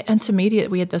at intermediate,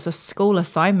 we had a school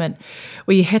assignment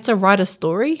where you had to write a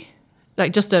story,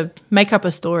 like just to make up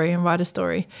a story and write a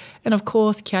story. And of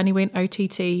course, Kiani went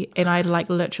OTT, and I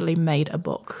literally made a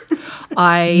book.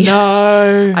 I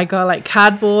got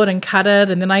cardboard and cut it,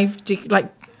 and then I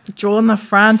drawn the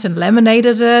front and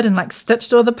laminated it and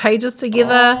stitched all the pages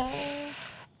together. Oh.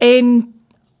 And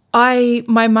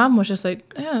my mum was just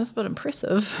like, yeah, that's a bit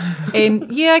impressive. And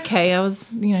I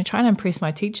was, trying to impress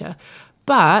my teacher.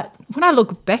 But when I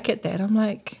look back at that, I'm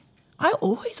like, I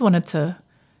always wanted to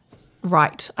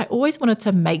write. I always wanted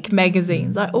to make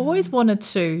magazines. I always wanted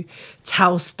to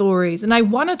tell stories, and I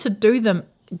wanted to do them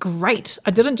great.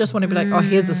 I didn't just want to be like, oh,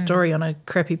 here's a story on a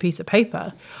crappy piece of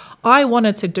paper. I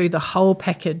wanted to do the whole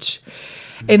package.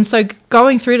 And so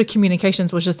going through to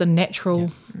communications was just a natural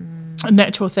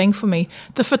thing for me.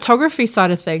 The photography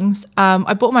side of things,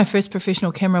 I bought my first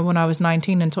professional camera when I was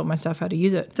 19 and taught myself how to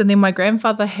use it. And then my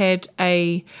grandfather had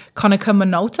a Konica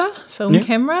Minolta film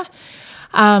camera,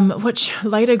 which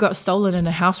later got stolen in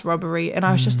a house robbery. And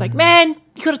I was just like, man,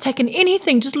 you could have taken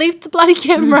anything. Just leave the bloody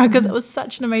camera, because it was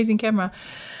such an amazing camera.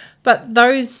 But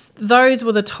those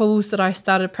were the tools that I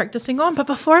started practicing on. But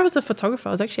before I was a photographer,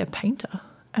 I was actually a painter.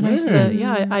 And I used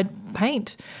to, I'd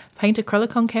paint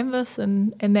acrylic on canvas,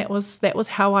 and that was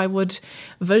how I would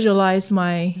visualize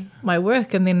my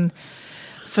work. And then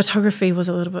photography was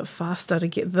a little bit faster to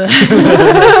get the,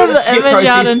 the image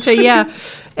out into,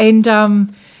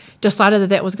 and decided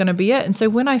that was going to be it. And so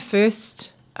when I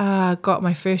first got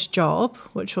my first job,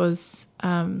 which was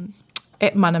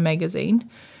at Mana Magazine,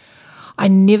 I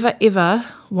never ever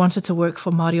wanted to work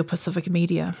for Māori or Pacific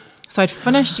Media. So I'd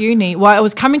finished uni. Well, I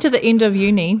was coming to the end of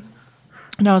uni,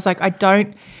 and I was like, I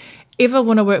don't ever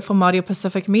want to work for Māori or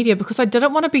Pacific Media because I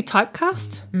didn't want to be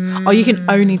typecast. Oh, you can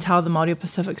only tell the Māori or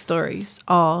Pacific stories.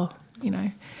 Oh,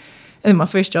 And then my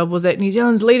first job was at New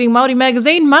Zealand's leading Māori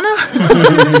magazine, Mana.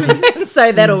 And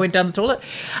so that all went down the toilet.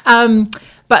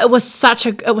 But it was such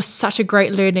a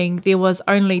great learning. There was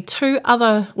only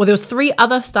there was 3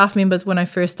 other staff members when I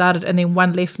first started, and then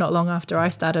one left not long after I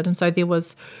started. And so there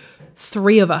was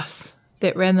 3 of us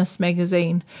that ran this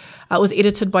magazine. It was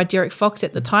edited by Derek Fox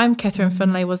at the time. Catherine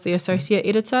Finlay was the associate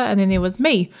editor, and then there was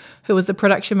me, who was the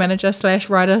production manager /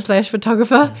 writer /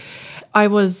 photographer. I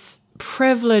was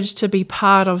privileged to be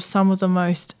part of some of the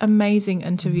most amazing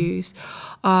interviews.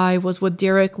 I was with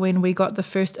Derek when we got the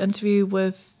first interview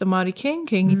with the Māori King,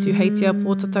 King Itu Heitia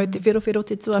Pōtatau Te Whero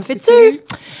Te Tua Whetū.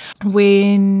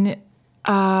 When,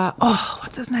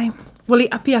 what's his name? Willie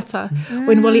Apiata.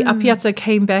 When Willie Apiata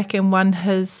came back and won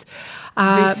his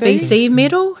VC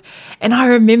medal. And I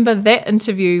remember that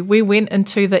interview. We went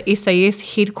into the SAS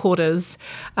headquarters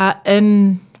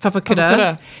in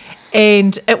Papakura.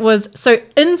 And it was, so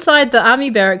inside the army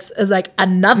barracks is like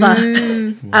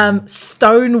another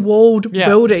stone-walled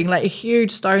building, like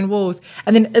huge stone walls.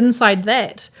 And then inside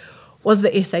that was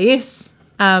the SAS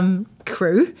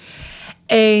crew.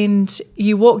 And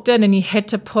you walked in and you had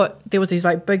to there was these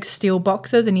like big steel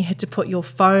boxes, and you had to put your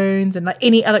phones and like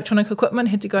any electronic equipment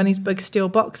had to go in these big steel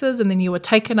boxes. And then you were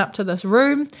taken up to this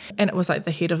room, and it was like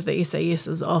the head of the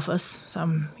SAS's office,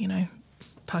 some,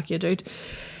 Pākehā dude.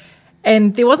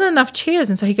 And there wasn't enough chairs,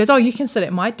 and so he goes, oh, you can sit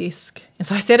at my desk. And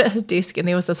so I sat at his desk, and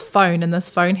there was this phone, and this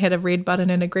phone had a red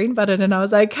button and a green button, and I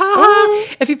was like,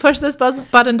 if you push this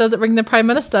button, does it ring the Prime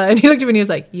Minister? And he looked at me and he was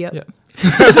like, yep. And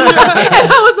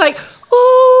I was like,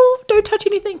 oh, don't touch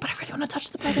anything, but I really want to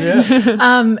touch the button.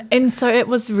 Yeah. And so it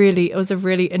was a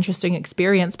really interesting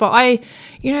experience. But I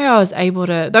was able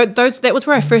to, that was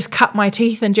where I first cut my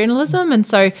teeth in journalism, and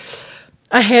so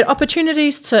I had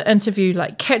opportunities to interview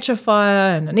like Catch a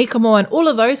Fire and Anikomo and all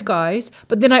of those guys,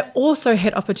 but then I also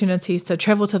had opportunities to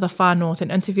travel to the far north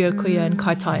and interview a kuia in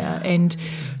Kaitaia, and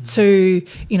to,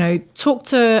 talk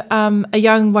to a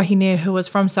young wahine who was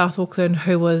from South Auckland,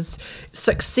 who was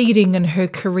succeeding in her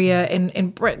career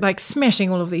and like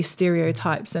smashing all of these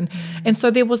stereotypes. And so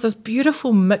there was this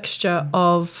beautiful mixture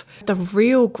of the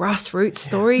real grassroots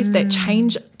stories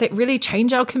that really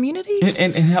change our communities.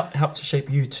 And help to shape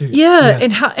you too.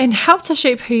 And help to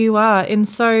shape who you are. And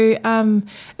so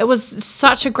it was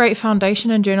such a great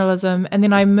foundation in journalism. And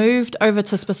then I moved over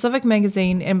to Specific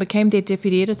Magazine and became their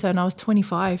deputy editor, and I was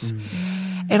 25.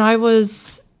 And I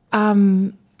was,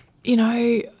 to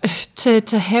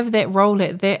have that role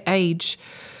at that age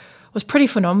was pretty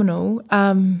phenomenal.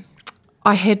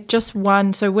 I had just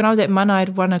won, so when I was at Mana,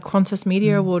 I'd won a Qantas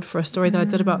Media Award for a story that I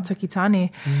did about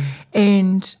Tukitane.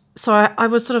 And so I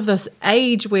was sort of this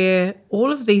age where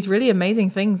all of these really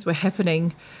amazing things were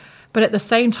happening. But at the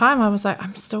same time, I was like,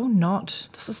 this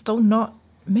is still not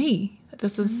me.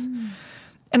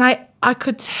 And I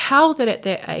could tell that at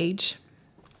that age,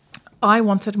 I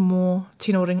wanted more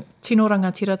tino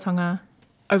rangatiratanga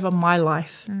over my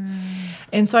life.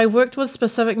 And so I worked with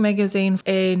Specific Magazine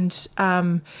and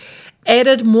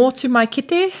added more to my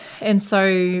kete, and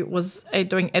so was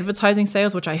doing advertising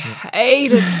sales, which I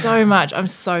hated so much. I'm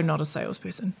so not a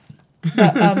salesperson.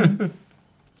 But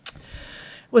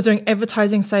was doing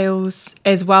advertising sales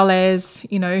as well as,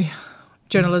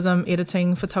 journalism,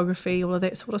 editing, photography, all of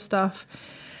that sort of stuff.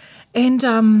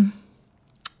 And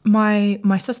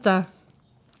my sister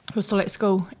was still at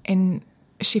school, and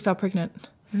she fell pregnant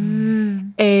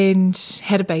and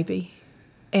had a baby.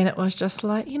 And it was just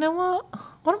like,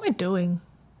 what am I doing?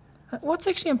 What's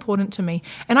actually important to me?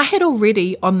 And I had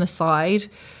already on the side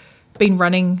been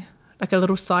running like a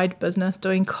little side business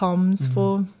doing comms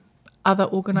for other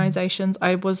organizations.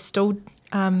 I was still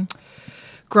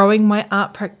growing my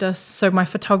art practice. So my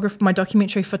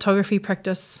documentary photography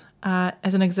practice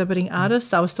as an exhibiting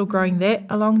artist, I was still growing that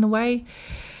along the way.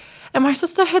 And my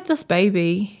sister had this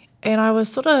baby, and I was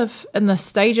sort of in the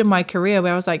stage of my career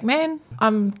where I was like, man,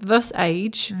 I'm this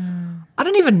age. I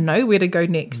don't even know where to go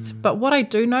next. But what I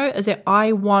do know is that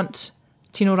I want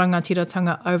tino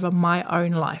rangatiratanga over my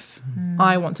own life.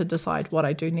 I want to decide what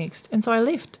I do next. And so I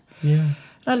left.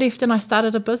 I left and I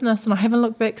started a business, and I haven't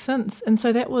looked back since. And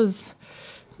so that was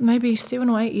maybe 7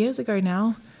 or 8 years ago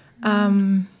now,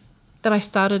 that I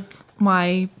started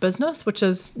my business, which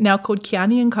is now called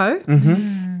Kiani & Co.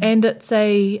 And it's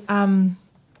a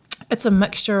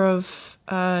mixture of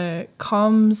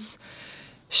comms,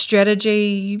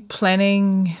 strategy,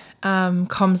 planning,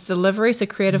 comms delivery, so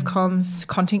creative comms,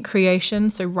 content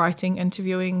creation, so writing,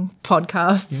 interviewing,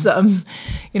 podcasts,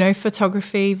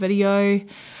 photography, video.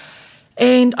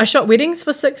 And I shot weddings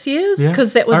for 6 years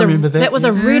because that was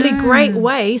a really great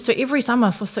way. So every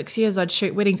summer for 6 years I'd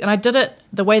shoot weddings, and I did it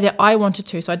the way that I wanted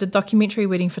to. So I did documentary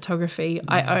wedding photography.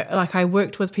 I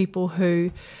worked with people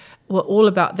who were all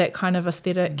about that kind of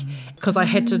aesthetic because I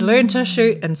had to learn to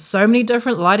shoot in so many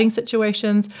different lighting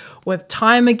situations with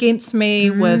time against me,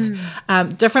 with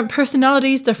different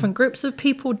personalities, different groups of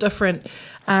people, different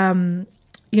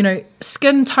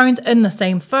skin tones in the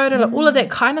same photo, like all of that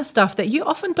kind of stuff that you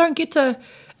often don't get to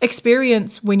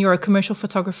experience when you're a commercial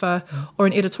photographer or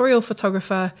an editorial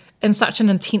photographer in such an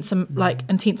intense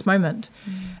moment.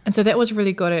 And so that was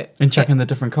really good at... And checking the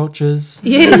different cultures.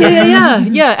 Yeah.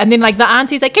 And then like the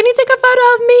auntie's like, can you take a photo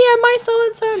of me and my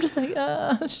so-and-so? I'm just like,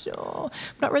 sure.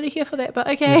 I'm not really here for that, but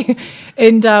okay. Yeah.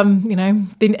 And,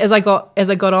 then as I got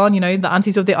on, the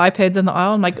aunties with their iPads in the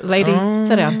aisle, I'm like, lady,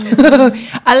 sit down.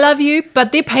 I love you,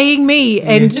 but they're paying me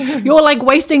and you're like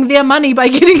wasting their money by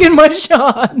getting in my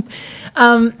shot.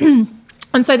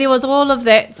 And so there was all of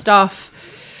that stuff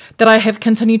that I have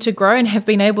continued to grow and have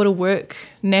been able to work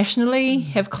nationally,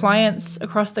 have clients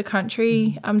across the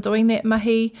country. I'm doing that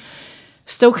mahi.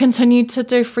 Still continued to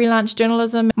do freelance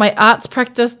journalism. My arts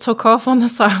practice took off on the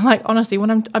side. Like, honestly,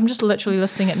 when I'm just literally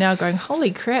listening it now going, holy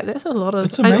crap, that's a lot of...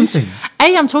 It's amazing.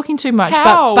 I'm talking too much,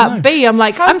 How? but No. B, I'm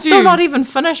like, I'm still not even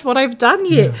finished what I've done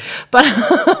yet.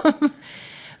 Yeah.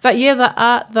 But yeah,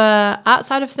 the art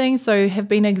side of things, so have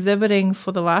been exhibiting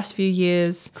for the last few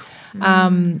years.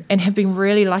 And have been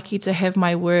really lucky to have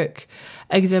my work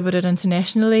exhibited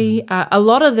internationally. A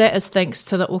lot of that is thanks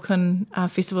to the Auckland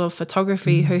Festival of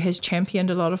Photography, who has championed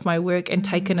a lot of my work and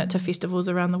taken it to festivals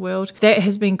around the world. That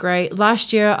has been great.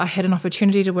 Last year, I had an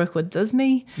opportunity to work with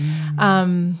Disney,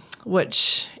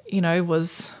 which,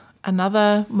 was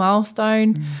another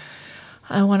milestone.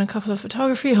 I won a couple of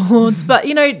photography awards. But,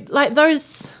 like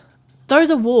those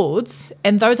awards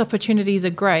and those opportunities are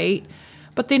great,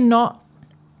 but they're not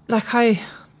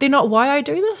they're not why I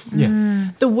do this.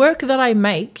 Yeah. The work that I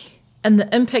make and the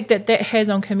impact that has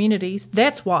on communities,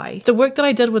 that's why. The work that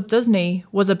I did with Disney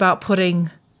was about putting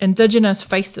Indigenous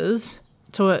faces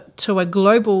to a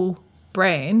global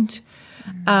brand,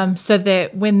 so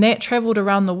that when that travelled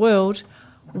around the world,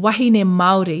 wahine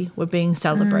Māori were being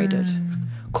celebrated.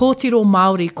 Kōtiro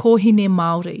Māori, kōhine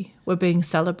Māori were being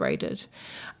celebrated.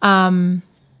 That's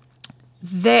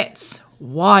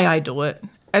why I do it.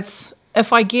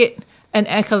 If I get an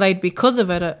accolade because of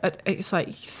it, it's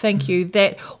like, thank you.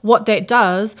 That what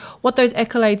those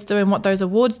accolades do and what those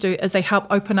awards do is they help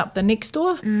open up the next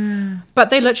door. But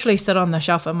they literally sit on the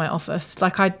shelf in my office.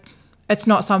 Like it's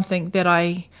not something that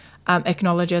I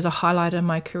acknowledge as a highlight in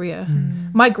my career.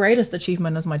 My greatest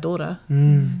achievement is my daughter.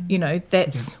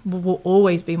 Will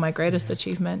always be my greatest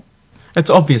achievement. It's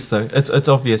obvious though. It's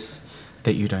obvious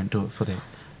that you don't do it for that.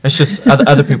 It's just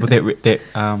other people that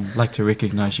like to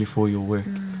recognise you for your work.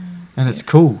 And it's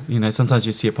cool. Sometimes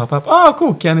you see it pop up. Oh,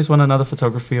 cool. Kiani's won another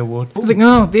photography award. It's like,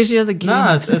 oh, there she is again.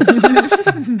 Nah, it's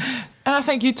And I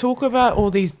think you talk about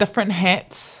all these different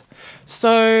hats.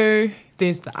 So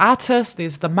there's the artist,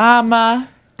 there's the mama,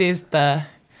 there's the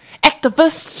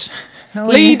activist,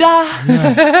 leader.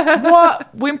 Yeah.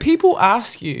 When people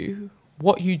ask you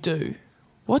what you do,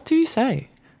 what do you say?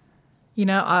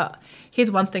 Here's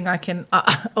one thing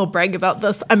I'll brag about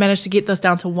this. I managed to get this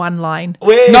down to one line.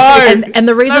 No. And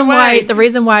the reason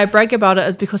why I brag about it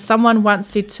is because someone once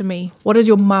said to me, what is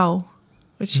your mau?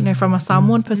 Which, from a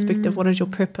Samoan perspective, what is your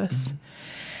purpose?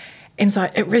 And so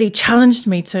it really challenged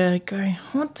me to go,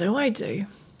 what do I do?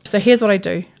 So here's what I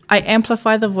do. I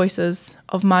amplify the voices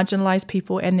of marginalised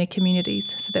people and their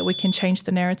communities so that we can change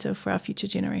the narrative for our future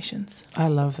generations. I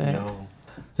love that. No.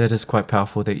 That is quite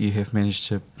powerful that you have managed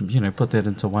to, put that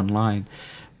into one line.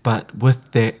 But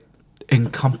with that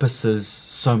encompasses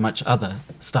so much other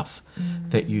stuff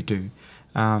that you do.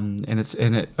 And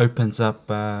it opens up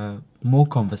more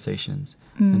conversations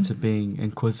into being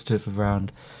inquisitive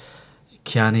around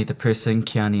Kiani the person,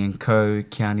 Kiani & Co,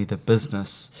 Kiani the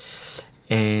business.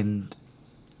 And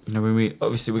when we're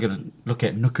going to look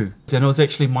at Nuku. And it was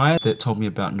actually Maya that told me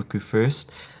about Nuku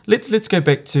first. Let's go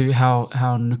back to how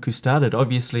Nuku started.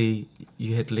 Obviously,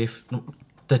 you had left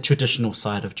the traditional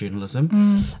side of journalism.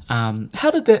 How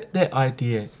did that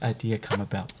idea come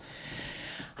about?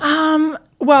 Well,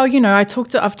 I've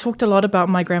talked a lot about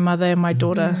my grandmother and my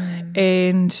daughter,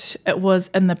 and it was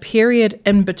in the period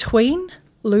in between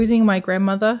losing my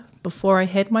grandmother before I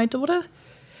had my daughter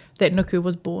that Nuku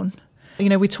was born.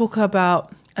 We talk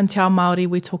about, in Te Ao Māori,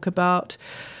 we talk about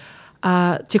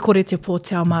te kore te pō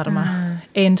te ao marama.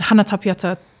 And Hana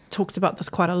Tapiata talks about this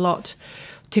quite a lot.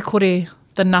 Te kore,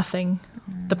 the nothing,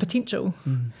 the potential.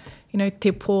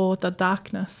 Te pō, the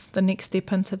darkness, the next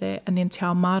step into that, and then te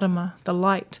ao marama, the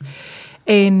light.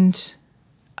 And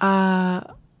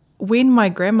when my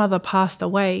grandmother passed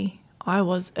away, I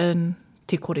was in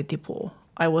te kore te pō.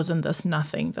 I was in this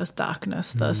nothing, this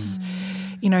darkness, this,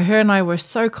 her and I were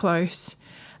so close.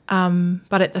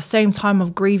 But at the same time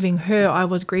of grieving her, I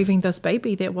was grieving this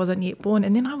baby that wasn't yet born.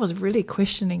 And then I was really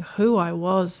questioning who I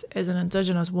was as an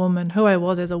Indigenous woman, who I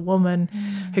was as a woman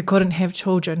who couldn't have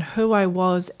children, who I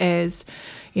was as,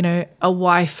 a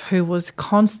wife who was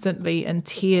constantly in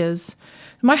tears.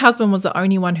 My husband was the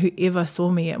only one who ever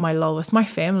saw me at my lowest. My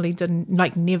family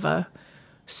never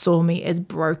saw me as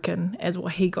broken as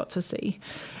what he got to see.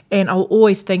 And I'll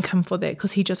always thank him for that,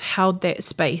 because he just held that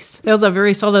space. There was a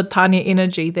very solid Tanya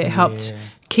energy that helped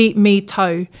keep me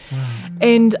tau.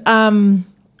 And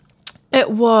it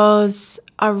was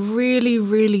a really,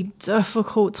 really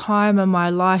difficult time in my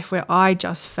life where I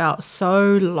just felt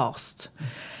so lost.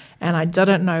 And I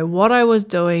didn't know what I was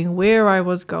doing, where I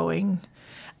was going.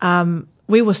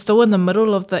 We were still in the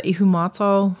middle of the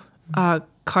ihumātao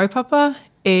kaupapa,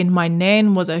 and my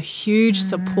nan was a huge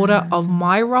supporter of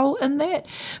my role in that,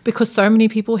 because so many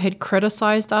people had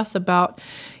criticised us about,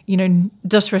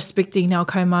 disrespecting our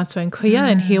kaumātua and kuia,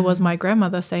 and here was my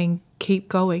grandmother saying, keep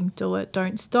going, do it,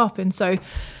 don't stop. And so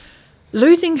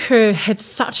losing her had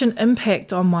such an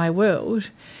impact on my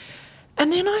world.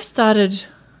 And then I started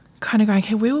kind of going,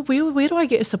 okay, where do I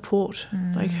get support?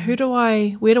 Like, where do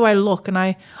I look? And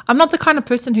I'm not the kind of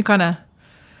person who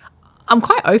I'm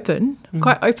quite open. I'm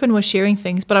quite open with sharing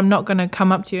things, but I'm not going to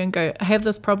come up to you and go, I have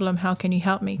this problem, how can you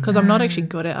help me? Because I'm not actually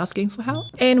good at asking for help.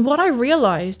 And what I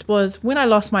realised was when I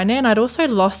lost my nan, I'd also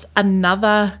lost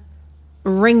another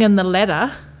ring in the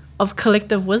ladder of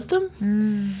collective wisdom.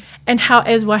 And how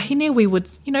as wahine we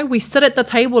would, we sit at the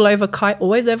table over kai,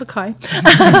 always over kai,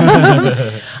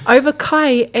 over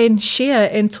kai, and share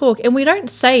and talk. And we don't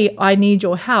say, I need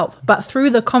your help, but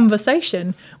through the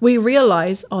conversation, we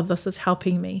realise, oh, this is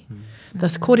helping me.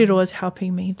 This kōrero is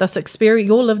helping me. This experience,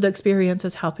 your lived experience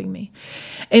is helping me.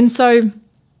 And so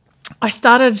I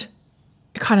started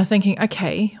kind of thinking,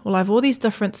 okay, well, I have all these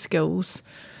different skills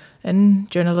in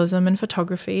journalism and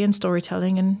photography and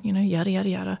storytelling and, yada, yada,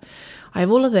 yada. I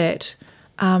have all of that.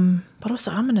 But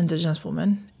also I'm an Indigenous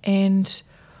woman, and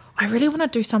I really want to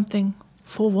do something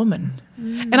for women.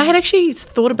 And I had actually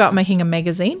thought about making a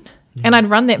magazine. And I'd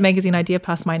run that magazine idea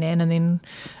past my nan, and then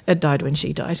it died when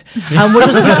she died,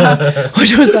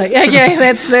 which was like, okay,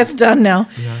 that's done now.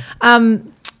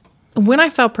 When I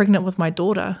fell pregnant with my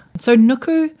daughter, so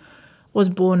Nuku was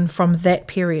born from that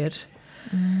period.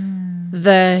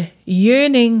 The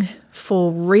yearning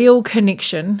for real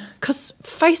connection, because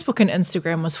Facebook and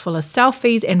Instagram was full of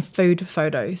selfies and food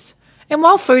photos. And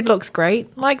while food looks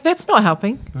great, that's not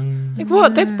helping.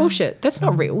 What? That's bullshit. That's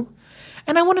not real.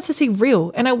 And I wanted to see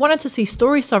real, and I wanted to see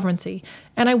story sovereignty,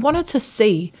 and I wanted to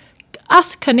see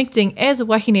us connecting as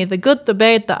wahine, the good, the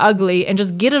bad, the ugly, and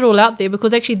just get it all out there,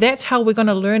 because actually that's how we're going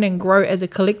to learn and grow as a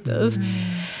collective.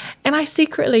 And I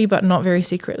secretly, but not very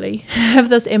secretly, have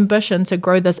this ambition to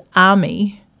grow this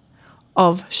army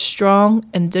of strong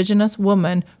Indigenous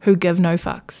women who give no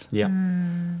fucks.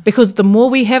 Because the more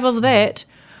we have of that,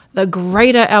 the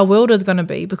greater our world is going to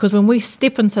be. Because when we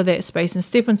step into that space and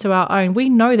step into our own, we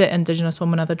know that Indigenous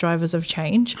women are the drivers of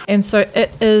change. And so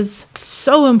it is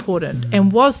so important,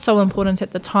 and was so important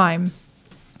at the time,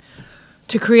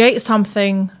 to create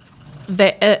something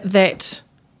that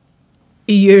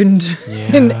yearned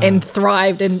and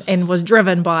thrived and was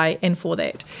driven by and for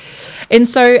that. And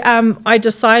so I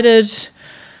decided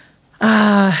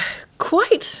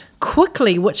quite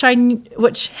quickly, which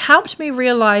helped me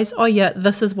realize, oh yeah,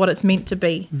 this is what it's meant to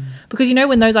be. Because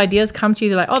when those ideas come to you,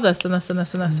 they're like, oh, this and this and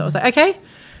this and this. So I was like, okay,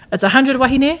 it's 100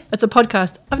 wahine, it's a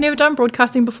podcast. I've never done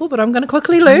broadcasting before, but I'm going to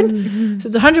quickly learn. So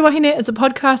it's 100 wahine, it's a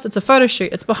podcast, it's a photo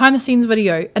shoot, it's behind the scenes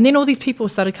video. And then all these people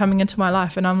started coming into my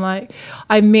life, and I'm like,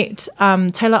 I met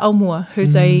Taylor Almua,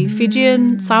 who's a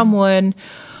Fijian, Samoan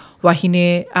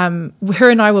wahine.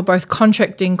 Her and I were both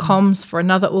contracting comms for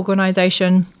another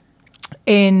organisation.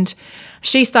 And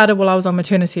she started while I was on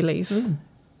maternity leave.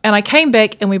 And I came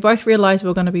back, and we both realised we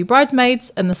were going to be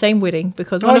bridesmaids in the same wedding,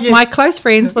 because one of my close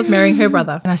friends was marrying her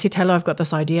brother. And I said, Taylor, I've got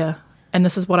this idea, and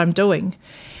this is what I'm doing.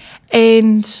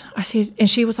 And I said, and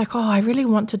she was like, oh, I really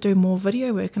want to do more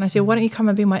video work. And I said, why don't you come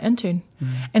and be my intern?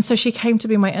 And so she came to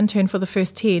be my intern for the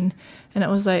first 10. And it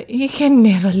was like, you can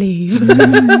never leave.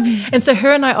 And so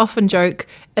her and I often joke,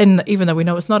 and even though we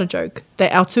know it's not a joke,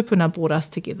 that our tupuna brought us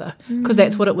together, because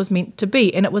that's what it was meant to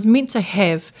be. And it was meant to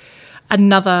have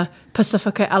another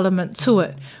Pacifica element to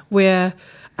it, where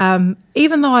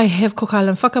even though I have Cook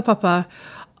Island whakapapa,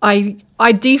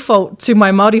 I default to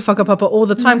my Māori whakapapa all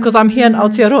the time because I'm here in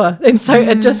Aotearoa. And so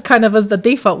it just kind of is the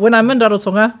default. When I'm in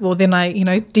Rarotonga, well, then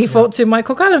I, default to my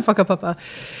Cook Island whakapapa.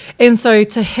 And so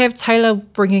to have Taylor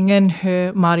bringing in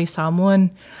her Māori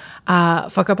Samoan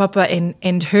whakapapa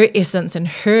and her essence and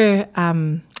her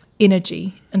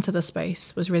energy into the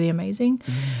space was really amazing.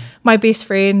 My best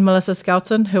friend, Melissa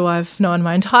Skelton, who I've known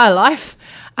my entire life,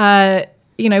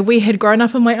 we had grown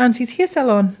up in my auntie's hair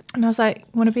salon. And I was like,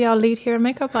 want to be our lead hair and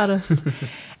makeup artist?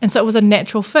 And so it was a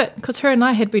natural fit because her and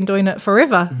I had been doing it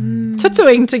forever,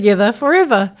 tutuing together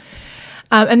forever.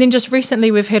 And then just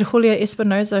recently we've had Julia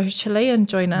Espinosa, who's Chilean,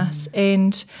 join us.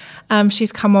 And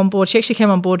she's come on board. She actually came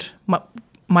on board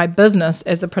my business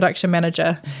as the production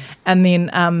manager and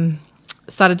then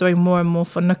started doing more and more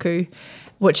for Nuku,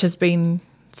 which has been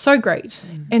so great.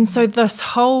 And so this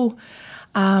whole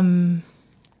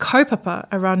kaupapa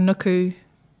around Nuku,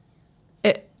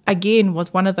 it again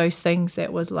was one of those things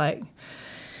that was like,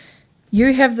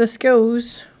 you have the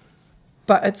skills,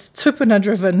 but it's tupuna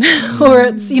driven or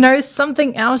it's,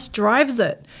 something else drives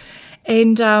it.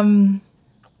 And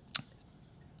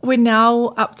we're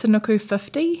now up to Nuku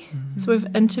 50. So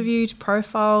we've interviewed,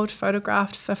 profiled,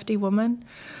 photographed 50 women.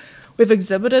 We've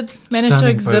managed to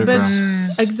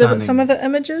exhibit some of the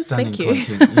images. Thank you.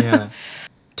 Yeah.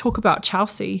 Talk about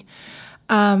Chelsea.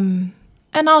 In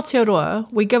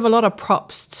Aotearoa, we give a lot of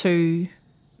props to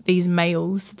these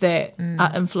males that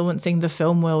are influencing the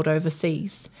film world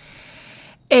overseas.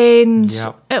 And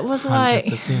it was 100%.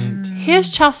 Like, here's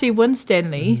Chelsea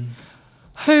Winstanley,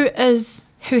 who has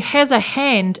a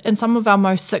hand in some of our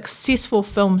most successful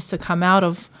films to come out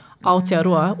of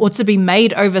Aotearoa or to be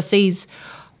made overseas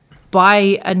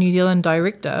by a New Zealand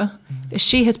director that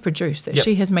she has produced, that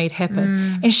she has made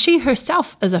happen. And she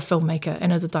herself is a filmmaker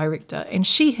and is a director. And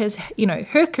she has,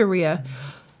 her career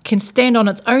can stand on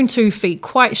its own 2 feet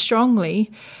quite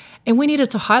strongly. And we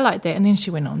needed to highlight that. And then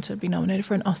she went on to be nominated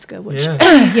for an Oscar, which, is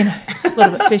a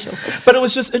little bit special. But it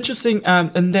was just interesting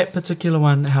in that particular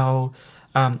one how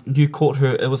you caught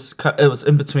her. It was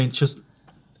in between just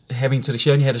she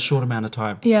only had a short amount of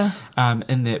time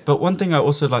in that. But one thing I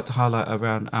also like to highlight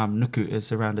around Nuku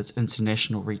is around its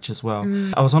international reach as well.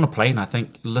 I was on a plane, I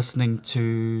think, listening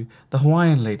to the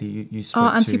Hawaiian lady you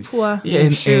spoke to. Auntie Pua. Yeah,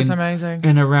 she was amazing.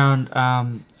 And around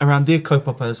their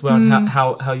kaupapa as well, and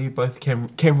how you both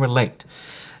can relate.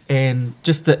 And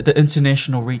just the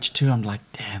international reach too, I'm like,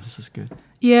 damn, this is good.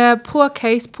 Yeah,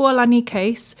 Pualani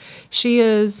Case. She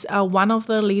is one of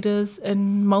the leaders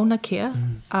in Mauna Kea,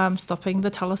 stopping the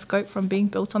telescope from being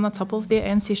built on the top of their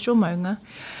ancestral maunga.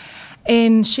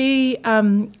 And she,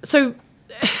 so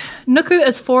Nuku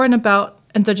is for and about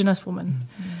Indigenous women.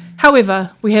 However,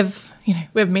 we have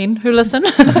men who listen. We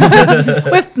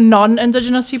have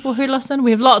non-Indigenous people who listen.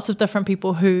 We have lots of different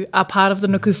people who are part of the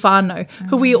Nuku whānau,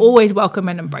 who we always welcome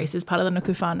and embrace as part of the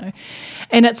Nuku whānau.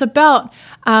 And it's about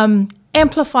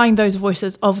amplifying those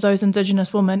voices of those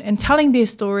Indigenous women and telling their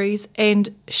stories and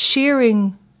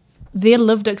sharing their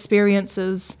lived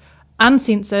experiences,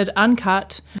 uncensored,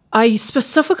 uncut. I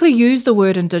specifically use the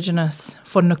word Indigenous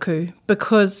for Nuku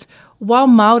because while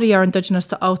Māori are Indigenous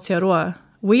to Aotearoa,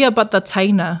 we are but the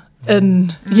taina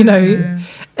in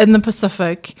the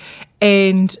Pacific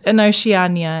and in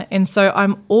Oceania. And so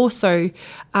I'm also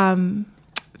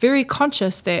very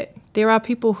conscious that there are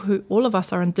people who, all of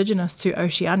us are Indigenous to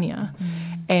Oceania,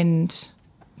 and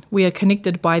we are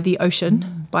connected by the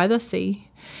ocean, by the sea.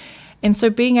 And so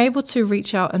being able to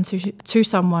reach out to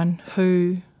someone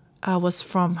who was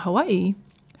from Hawaii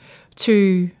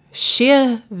to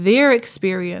share their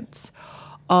experience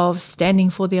of standing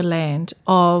for their land,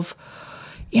 of,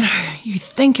 you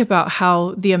think about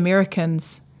how the American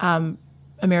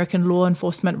law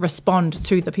enforcement respond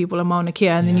to the people of Mauna Kea,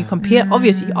 and then you compare,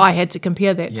 obviously I had to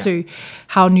compare that to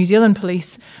how New Zealand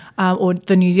police or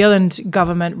the New Zealand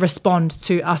government respond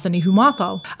to us in Ihu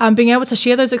Mātau. Being able to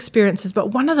share those experiences,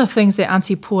 but one of the things that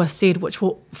Auntie Pua said, which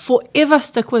will forever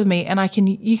stick with me, and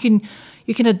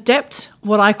you can adapt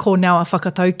what I call now a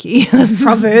whakatauki, this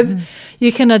proverb.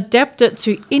 You can adapt it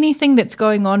to anything that's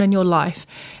going on in your life.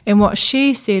 And what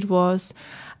she said was,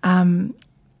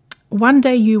 one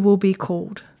day you will be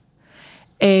called.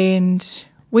 And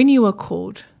when you are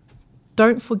called,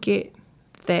 don't forget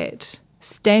that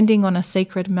standing on a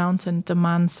sacred mountain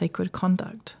demands sacred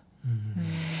conduct.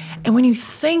 And when you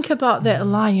think about that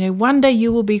line, one day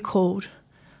you will be called.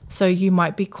 So you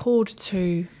might be called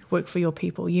to work for your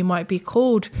people. You might be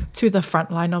called to the front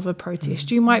line of a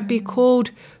protest. You might be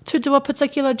called to do a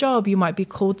particular job. You might be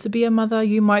called to be a mother.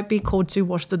 You might be called to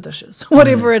wash the dishes,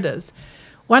 whatever it is.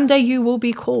 One day you will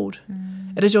be called.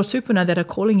 It is your tupuna that are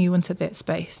calling you into that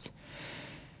space.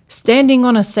 Standing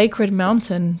on a sacred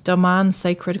mountain demands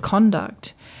sacred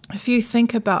conduct. If you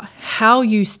think about how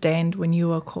you stand when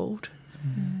you are called,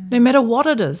 no matter what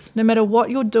it is, no matter what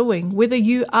you're doing, whether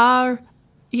you are,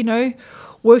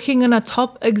 working in a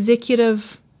top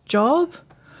executive job,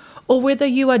 or whether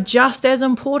you are just as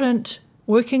important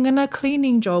working in a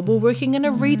cleaning job, or working in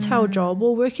a retail job,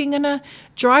 or working in a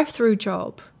drive-through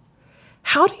job,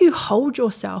 how do you hold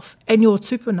yourself and your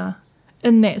tupuna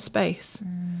in that space?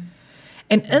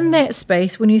 And in that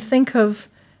space, when you think of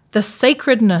the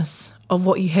sacredness of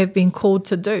what you have been called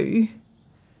to do,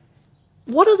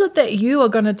 what is it that you are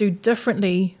going to do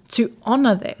differently to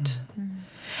honor that?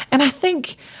 And I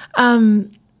think,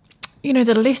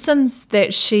 the lessons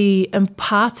that she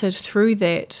imparted through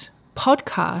that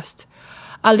podcast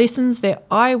are lessons that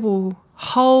I will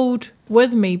hold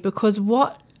with me, because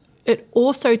what it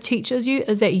also teaches you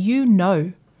is that you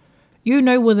know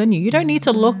within you. You don't need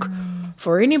to look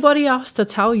for anybody else to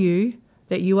tell you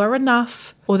that you are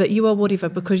enough or that you are whatever,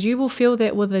 because you will feel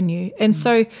that within you. And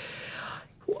so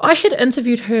I had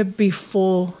interviewed her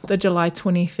before the July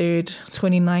 23rd,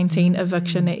 2019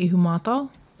 eviction at Ihumātao.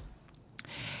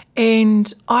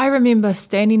 And I remember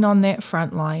standing on that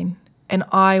front line, and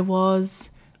I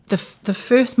was, the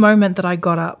first moment that I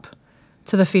got up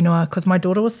to the whenua, because my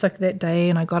daughter was sick that day,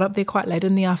 and I got up there quite late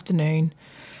in the afternoon,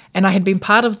 and I had been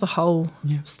part of the whole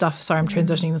stuff. Sorry, I'm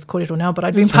transitioning this kōrero now, but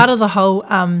I'd been part of the whole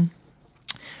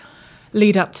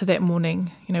lead up to that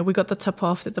morning. We got the tip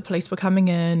off that the police were coming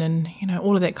in, and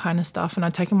all of that kind of stuff, and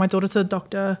I'd taken my daughter to the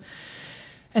doctor.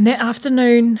 And that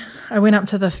afternoon I went up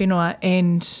to the whenua,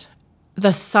 and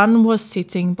the sun was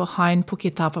setting behind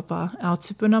Puke Tāpapa, our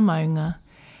tupuna maunga,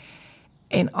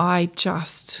 and I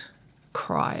just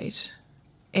cried.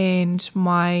 And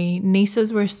my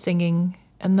nieces were singing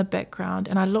in the background,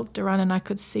 and I looked around and I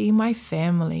could see my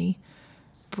family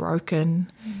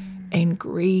broken and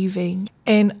grieving.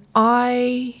 And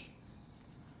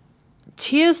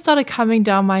tears started coming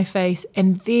down my face,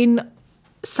 and then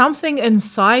something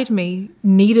inside me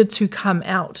needed to come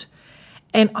out.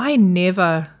 And I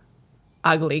never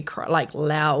ugly cry, like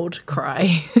loud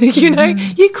cry.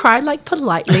 You cry like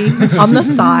politely on the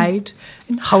side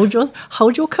and hold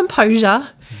your composure.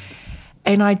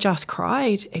 And I just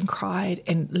cried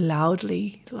and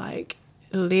loudly, like,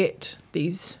 let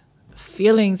these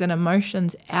feelings and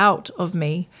emotions out of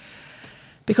me,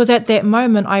 because at that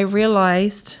moment I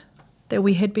realized that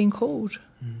we had been called.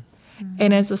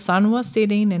 And as the sun was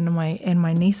setting and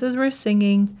my nieces were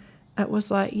singing, it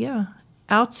was like,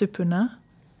 our tupuna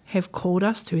have called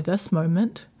us to this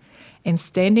moment, and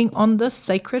standing on this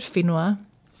sacred whenua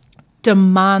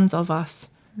demands of us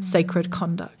sacred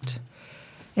conduct.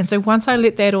 And so once I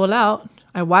let that all out,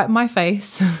 I wiped my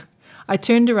face, I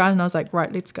turned around and I was like,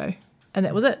 right, let's go. And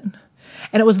that was it.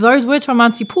 And it was those words from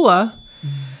Auntie Pua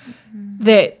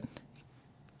that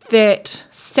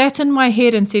sat in my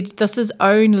head and said, this is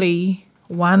only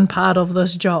one part of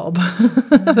this job.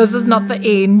 This is not the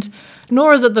end,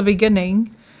 nor is it the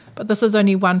beginning, but this is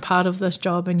only one part of this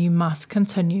job, and you must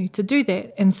continue to do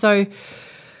that. And so,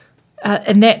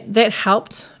 and that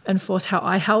helped enforce how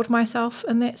I held myself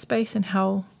in that space, and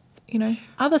how,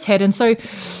 others had. And so,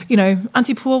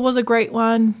 Auntie Pua was a great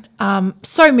one.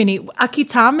 So many.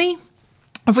 Akitami,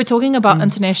 if we're talking about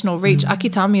international reach,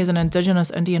 Akitami is an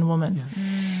Indigenous Indian woman.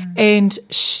 And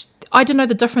I didn't know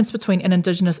the difference between an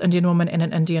Indigenous Indian woman and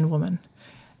an Indian woman.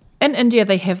 In India,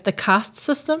 they have the caste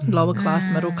system, lower class,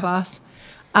 middle class.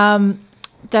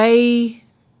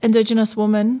 Indigenous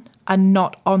women are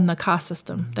not on the caste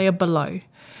system. They are below.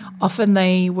 Often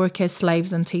they work as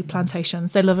slaves in tea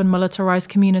plantations. They live in militarized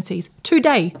communities.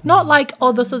 Today, not like,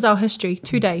 this is our history.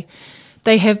 Today,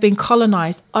 they have been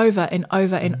colonized over and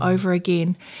over and over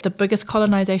again. The biggest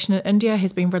colonization in India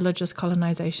has been religious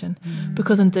colonization,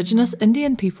 because Indigenous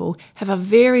Indian people have a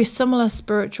very similar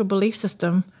spiritual belief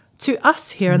system to us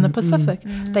here in the Pacific.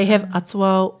 They have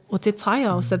atua o te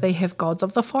taiao, so they have gods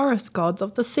of the forest, gods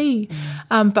of the sea.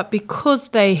 But because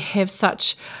they have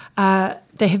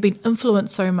they have been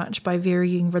influenced so much by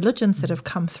varying religions that have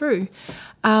come through,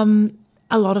 a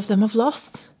lot of them have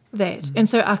lost that. And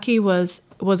so Aki was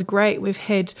great. We've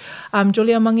had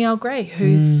Julia Mangiao Gray,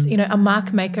 who's a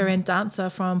mark maker and dancer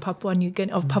from Papua New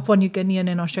Guinea, of Papua New Guinean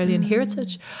and Australian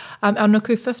heritage. Our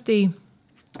Nuku 50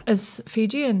 is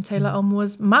Fijian, Taylor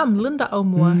Aumua's mum, Linda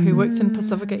Aumua, who works in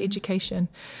Pacifica Education.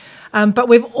 But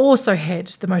we've also had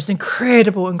the most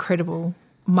incredible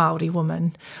Māori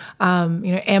woman,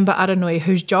 Amber Aranui,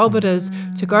 whose job it is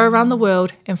to go around the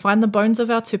world and find the bones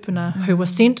of our tupuna who were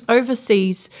sent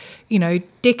overseas,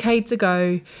 decades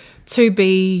ago to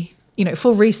be,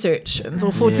 for research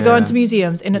or to go into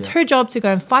museums. And it's her job to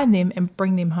go and find them and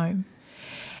bring them home.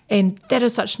 And that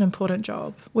is such an important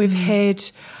job. We've had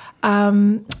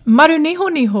Maru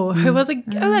Niho, who was a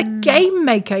game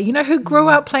maker, who grew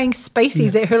up playing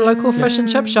Spaceys at her local fish and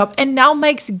chip shop and now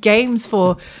makes games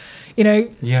for,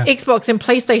 Xbox and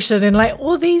PlayStation and like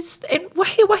all these, and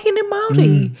wahine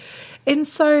Māori. And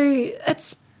so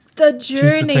it's the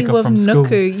journey with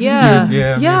Nuku. Yeah.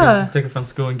 Just take it from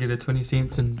school and get her 20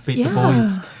 cents and beat the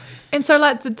boys. And so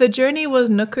like the journey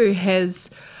with Nuku has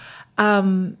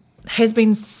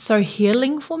been so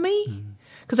healing for me.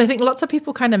 Because I think lots of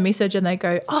people kind of message and they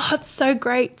go, oh, it's so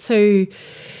great Nuku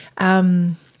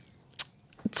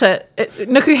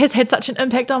has had such an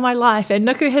impact on my life and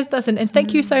Nuku has this and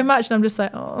thank you so much. And I'm just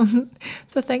like, oh,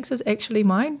 the thanks is actually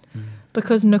mine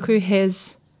because Nuku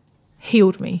has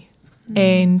healed me.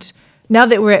 And now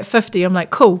that we're at 50, I'm like,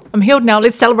 cool, I'm healed now.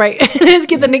 Let's celebrate. Let's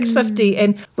get the next 50.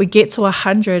 And we get to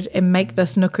 100 and make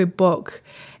this Nuku book.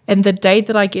 And the day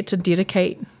that I get to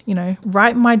dedicate,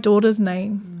 write my daughter's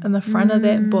name in the front of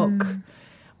that book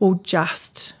will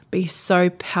just be so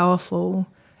powerful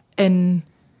in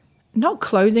not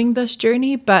closing this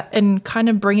journey, but in kind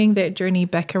of bringing that journey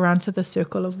back around to the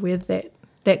circle of where that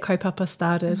kaupapa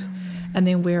started and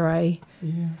then where I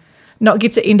not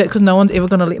get to end it because no one's ever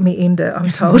going to let me end it,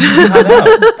 I'm told.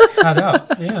 Hard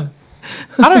out, yeah.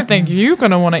 I don't think you're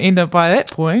going to want to end it by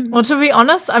that point. Well, to be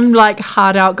honest, I'm like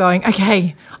hard out going,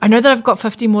 okay, I know that I've got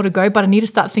 50 more to go, but I need to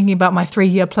start thinking about my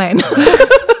 3-year plan.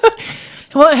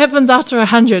 What happens after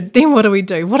 100? Then what do we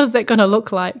do? What is that going to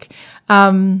look like?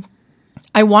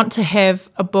 I want to have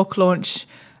a book launch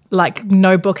like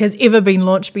no book has ever been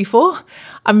launched before.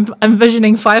 I'm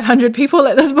envisioning 500 people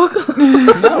at this book.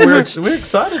 No, we're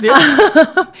excited,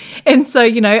 yeah. And so,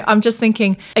 I'm just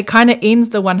thinking it kind of ends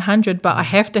the 100, but I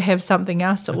have to have something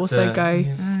else to also go.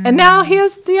 Yeah. And now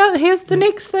here's the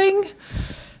next thing.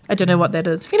 I don't know what that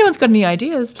is. If anyone's got any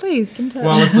ideas, please give them.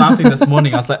 Well, I was laughing this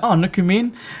morning. I was like, oh, Nuku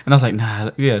men. And I was like,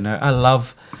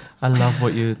 I love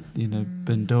what you've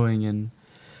been doing, and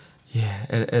yeah,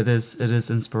 it is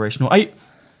inspirational.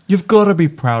 You've got to be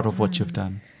proud of what you've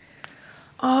done.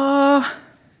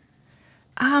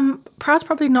 Proud's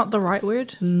probably not the right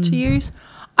word to use.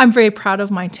 I'm very proud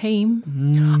of my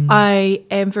team. I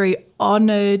am very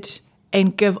honoured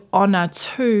and give honour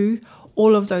to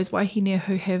all of those wahine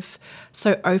who have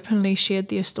so openly shared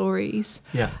their stories.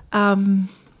 Yeah. I'm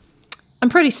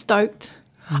pretty stoked.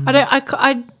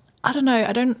 I don't know.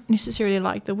 I don't necessarily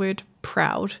like the word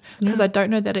proud because I don't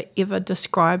know that it ever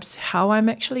describes how I'm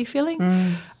actually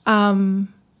feeling.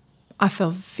 I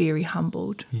feel very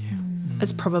humbled. Yeah.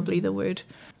 It's probably the word,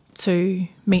 to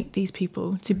meet these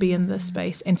people, to be in this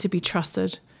space and to be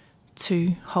trusted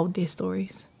to hold their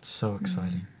stories. So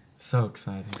exciting. So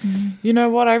exciting. You know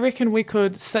what? I reckon we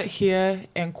could sit here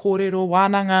and kōrero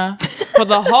wānanga for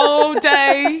the whole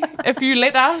day if you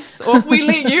let us, or if we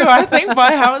let you, I think,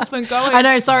 by how it's been going. I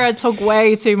know, sorry, I talk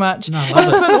way too much. No, but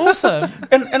it's been awesome.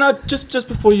 And I just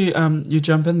before you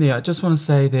jump in there, I just want to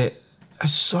say that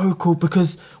it's so cool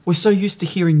because we're so used to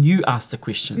hearing you ask the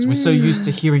questions. We're so used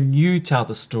to hearing you tell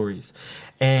the stories.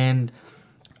 And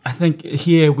I think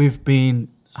here we've been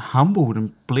humbled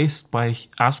and blessed by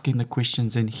asking the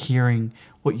questions and hearing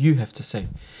what you have to say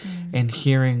and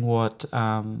hearing what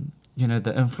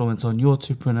the influence on your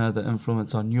tupuna, the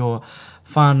influence on your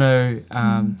whānau,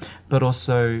 but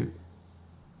also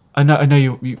I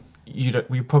know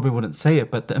you probably wouldn't say it,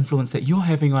 but the influence that you're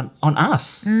having on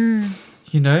us.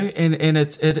 And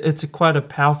it's quite a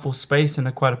powerful space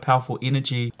and quite a powerful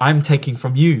energy I'm taking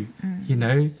from you,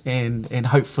 and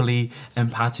hopefully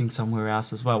imparting somewhere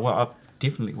else as well. Well, I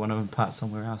definitely want to impart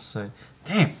somewhere else. So,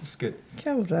 damn, it's good.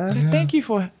 Kia ora. Yeah. Thank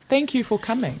you for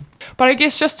coming. But I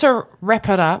guess just to wrap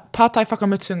it up, pātai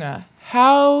whakamutunga,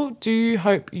 how do you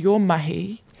hope your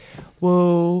mahi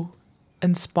will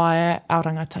inspire our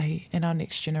rangatahi and our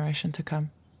next generation to come?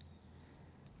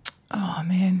 Oh,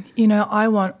 man. I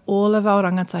want all of our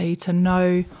rangatahi to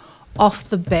know off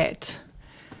the bat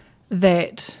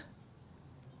that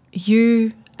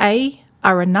you, A,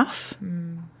 are enough,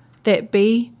 that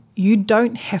B, you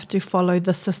don't have to follow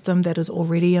the system that is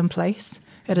already in place.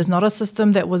 It is not a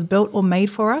system that was built or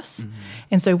made for us.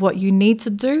 And so what you need to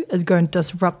do is go and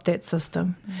disrupt that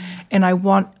system. And I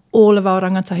want all of our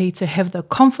rangatahi to have the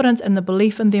confidence and the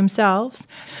belief in themselves,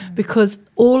 because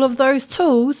all of those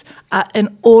tools are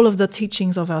in all of the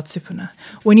teachings of our tupuna.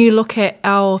 When you look at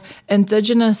our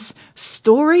Indigenous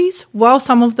stories, while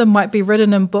some of them might be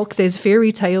written in books as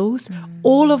fairy tales,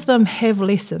 all of them have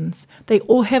lessons. They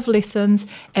all have lessons,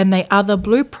 and they are the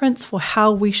blueprints for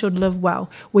how we should live well.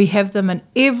 We have them in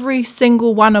every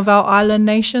single one of our island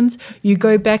nations. You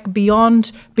go back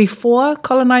before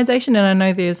colonization, and I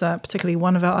know there's particularly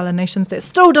one of our island nations that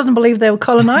still doesn't believe they were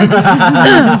colonized.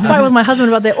 Fight with my husband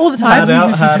about that all the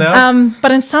time. Hard out.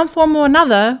 But in some form or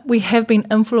another, we have been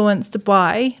influenced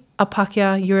by a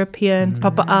Pākehā European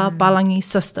Papa'a Balangi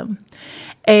system.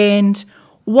 And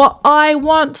what I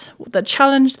want, the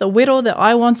challenge, the wero that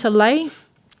I want to lay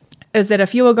is that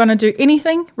if you are going to do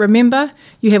anything, remember,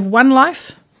 you have one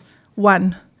life,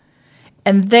 and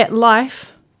that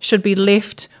life should be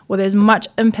left with as much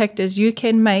impact as you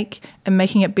can make in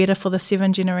making it better for the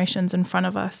 7 generations in front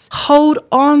of us. Hold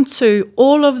on to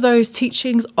all of those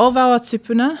teachings of our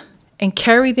tupuna and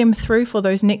carry them through for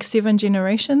those next 7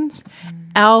 generations.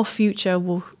 Our future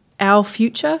will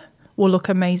look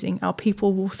amazing. Our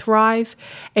people will thrive,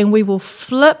 and we will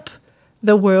flip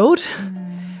the world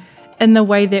in the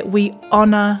way that we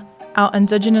honour our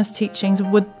Indigenous teachings.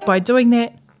 By doing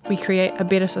that, we create a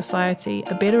better society,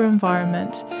 a better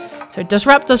environment. So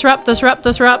disrupt.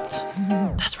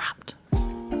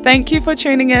 Thank you for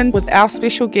tuning in with our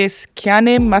special guest,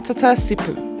 Kiane Matata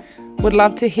Sipu. Would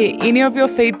love to hear any of your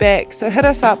feedback, so hit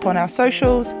us up on our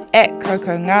socials at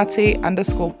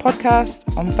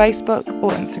KokoNgāti_podcast on Facebook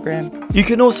or Instagram. You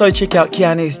can also check out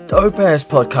Kiane's dope-ass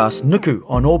podcast, Nuku,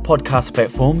 on all podcast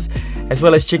platforms, as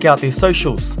well as check out their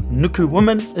socials. Nuku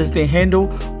Women is their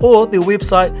handle, or their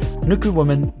website,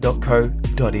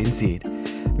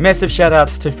 nukuwomen.co.nz. Massive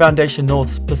shout-outs to Foundation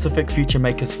North's Pacific Future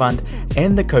Makers Fund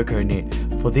and the Coco Net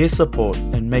for their support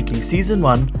in making Season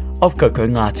 1 of Koko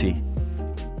Ngāti.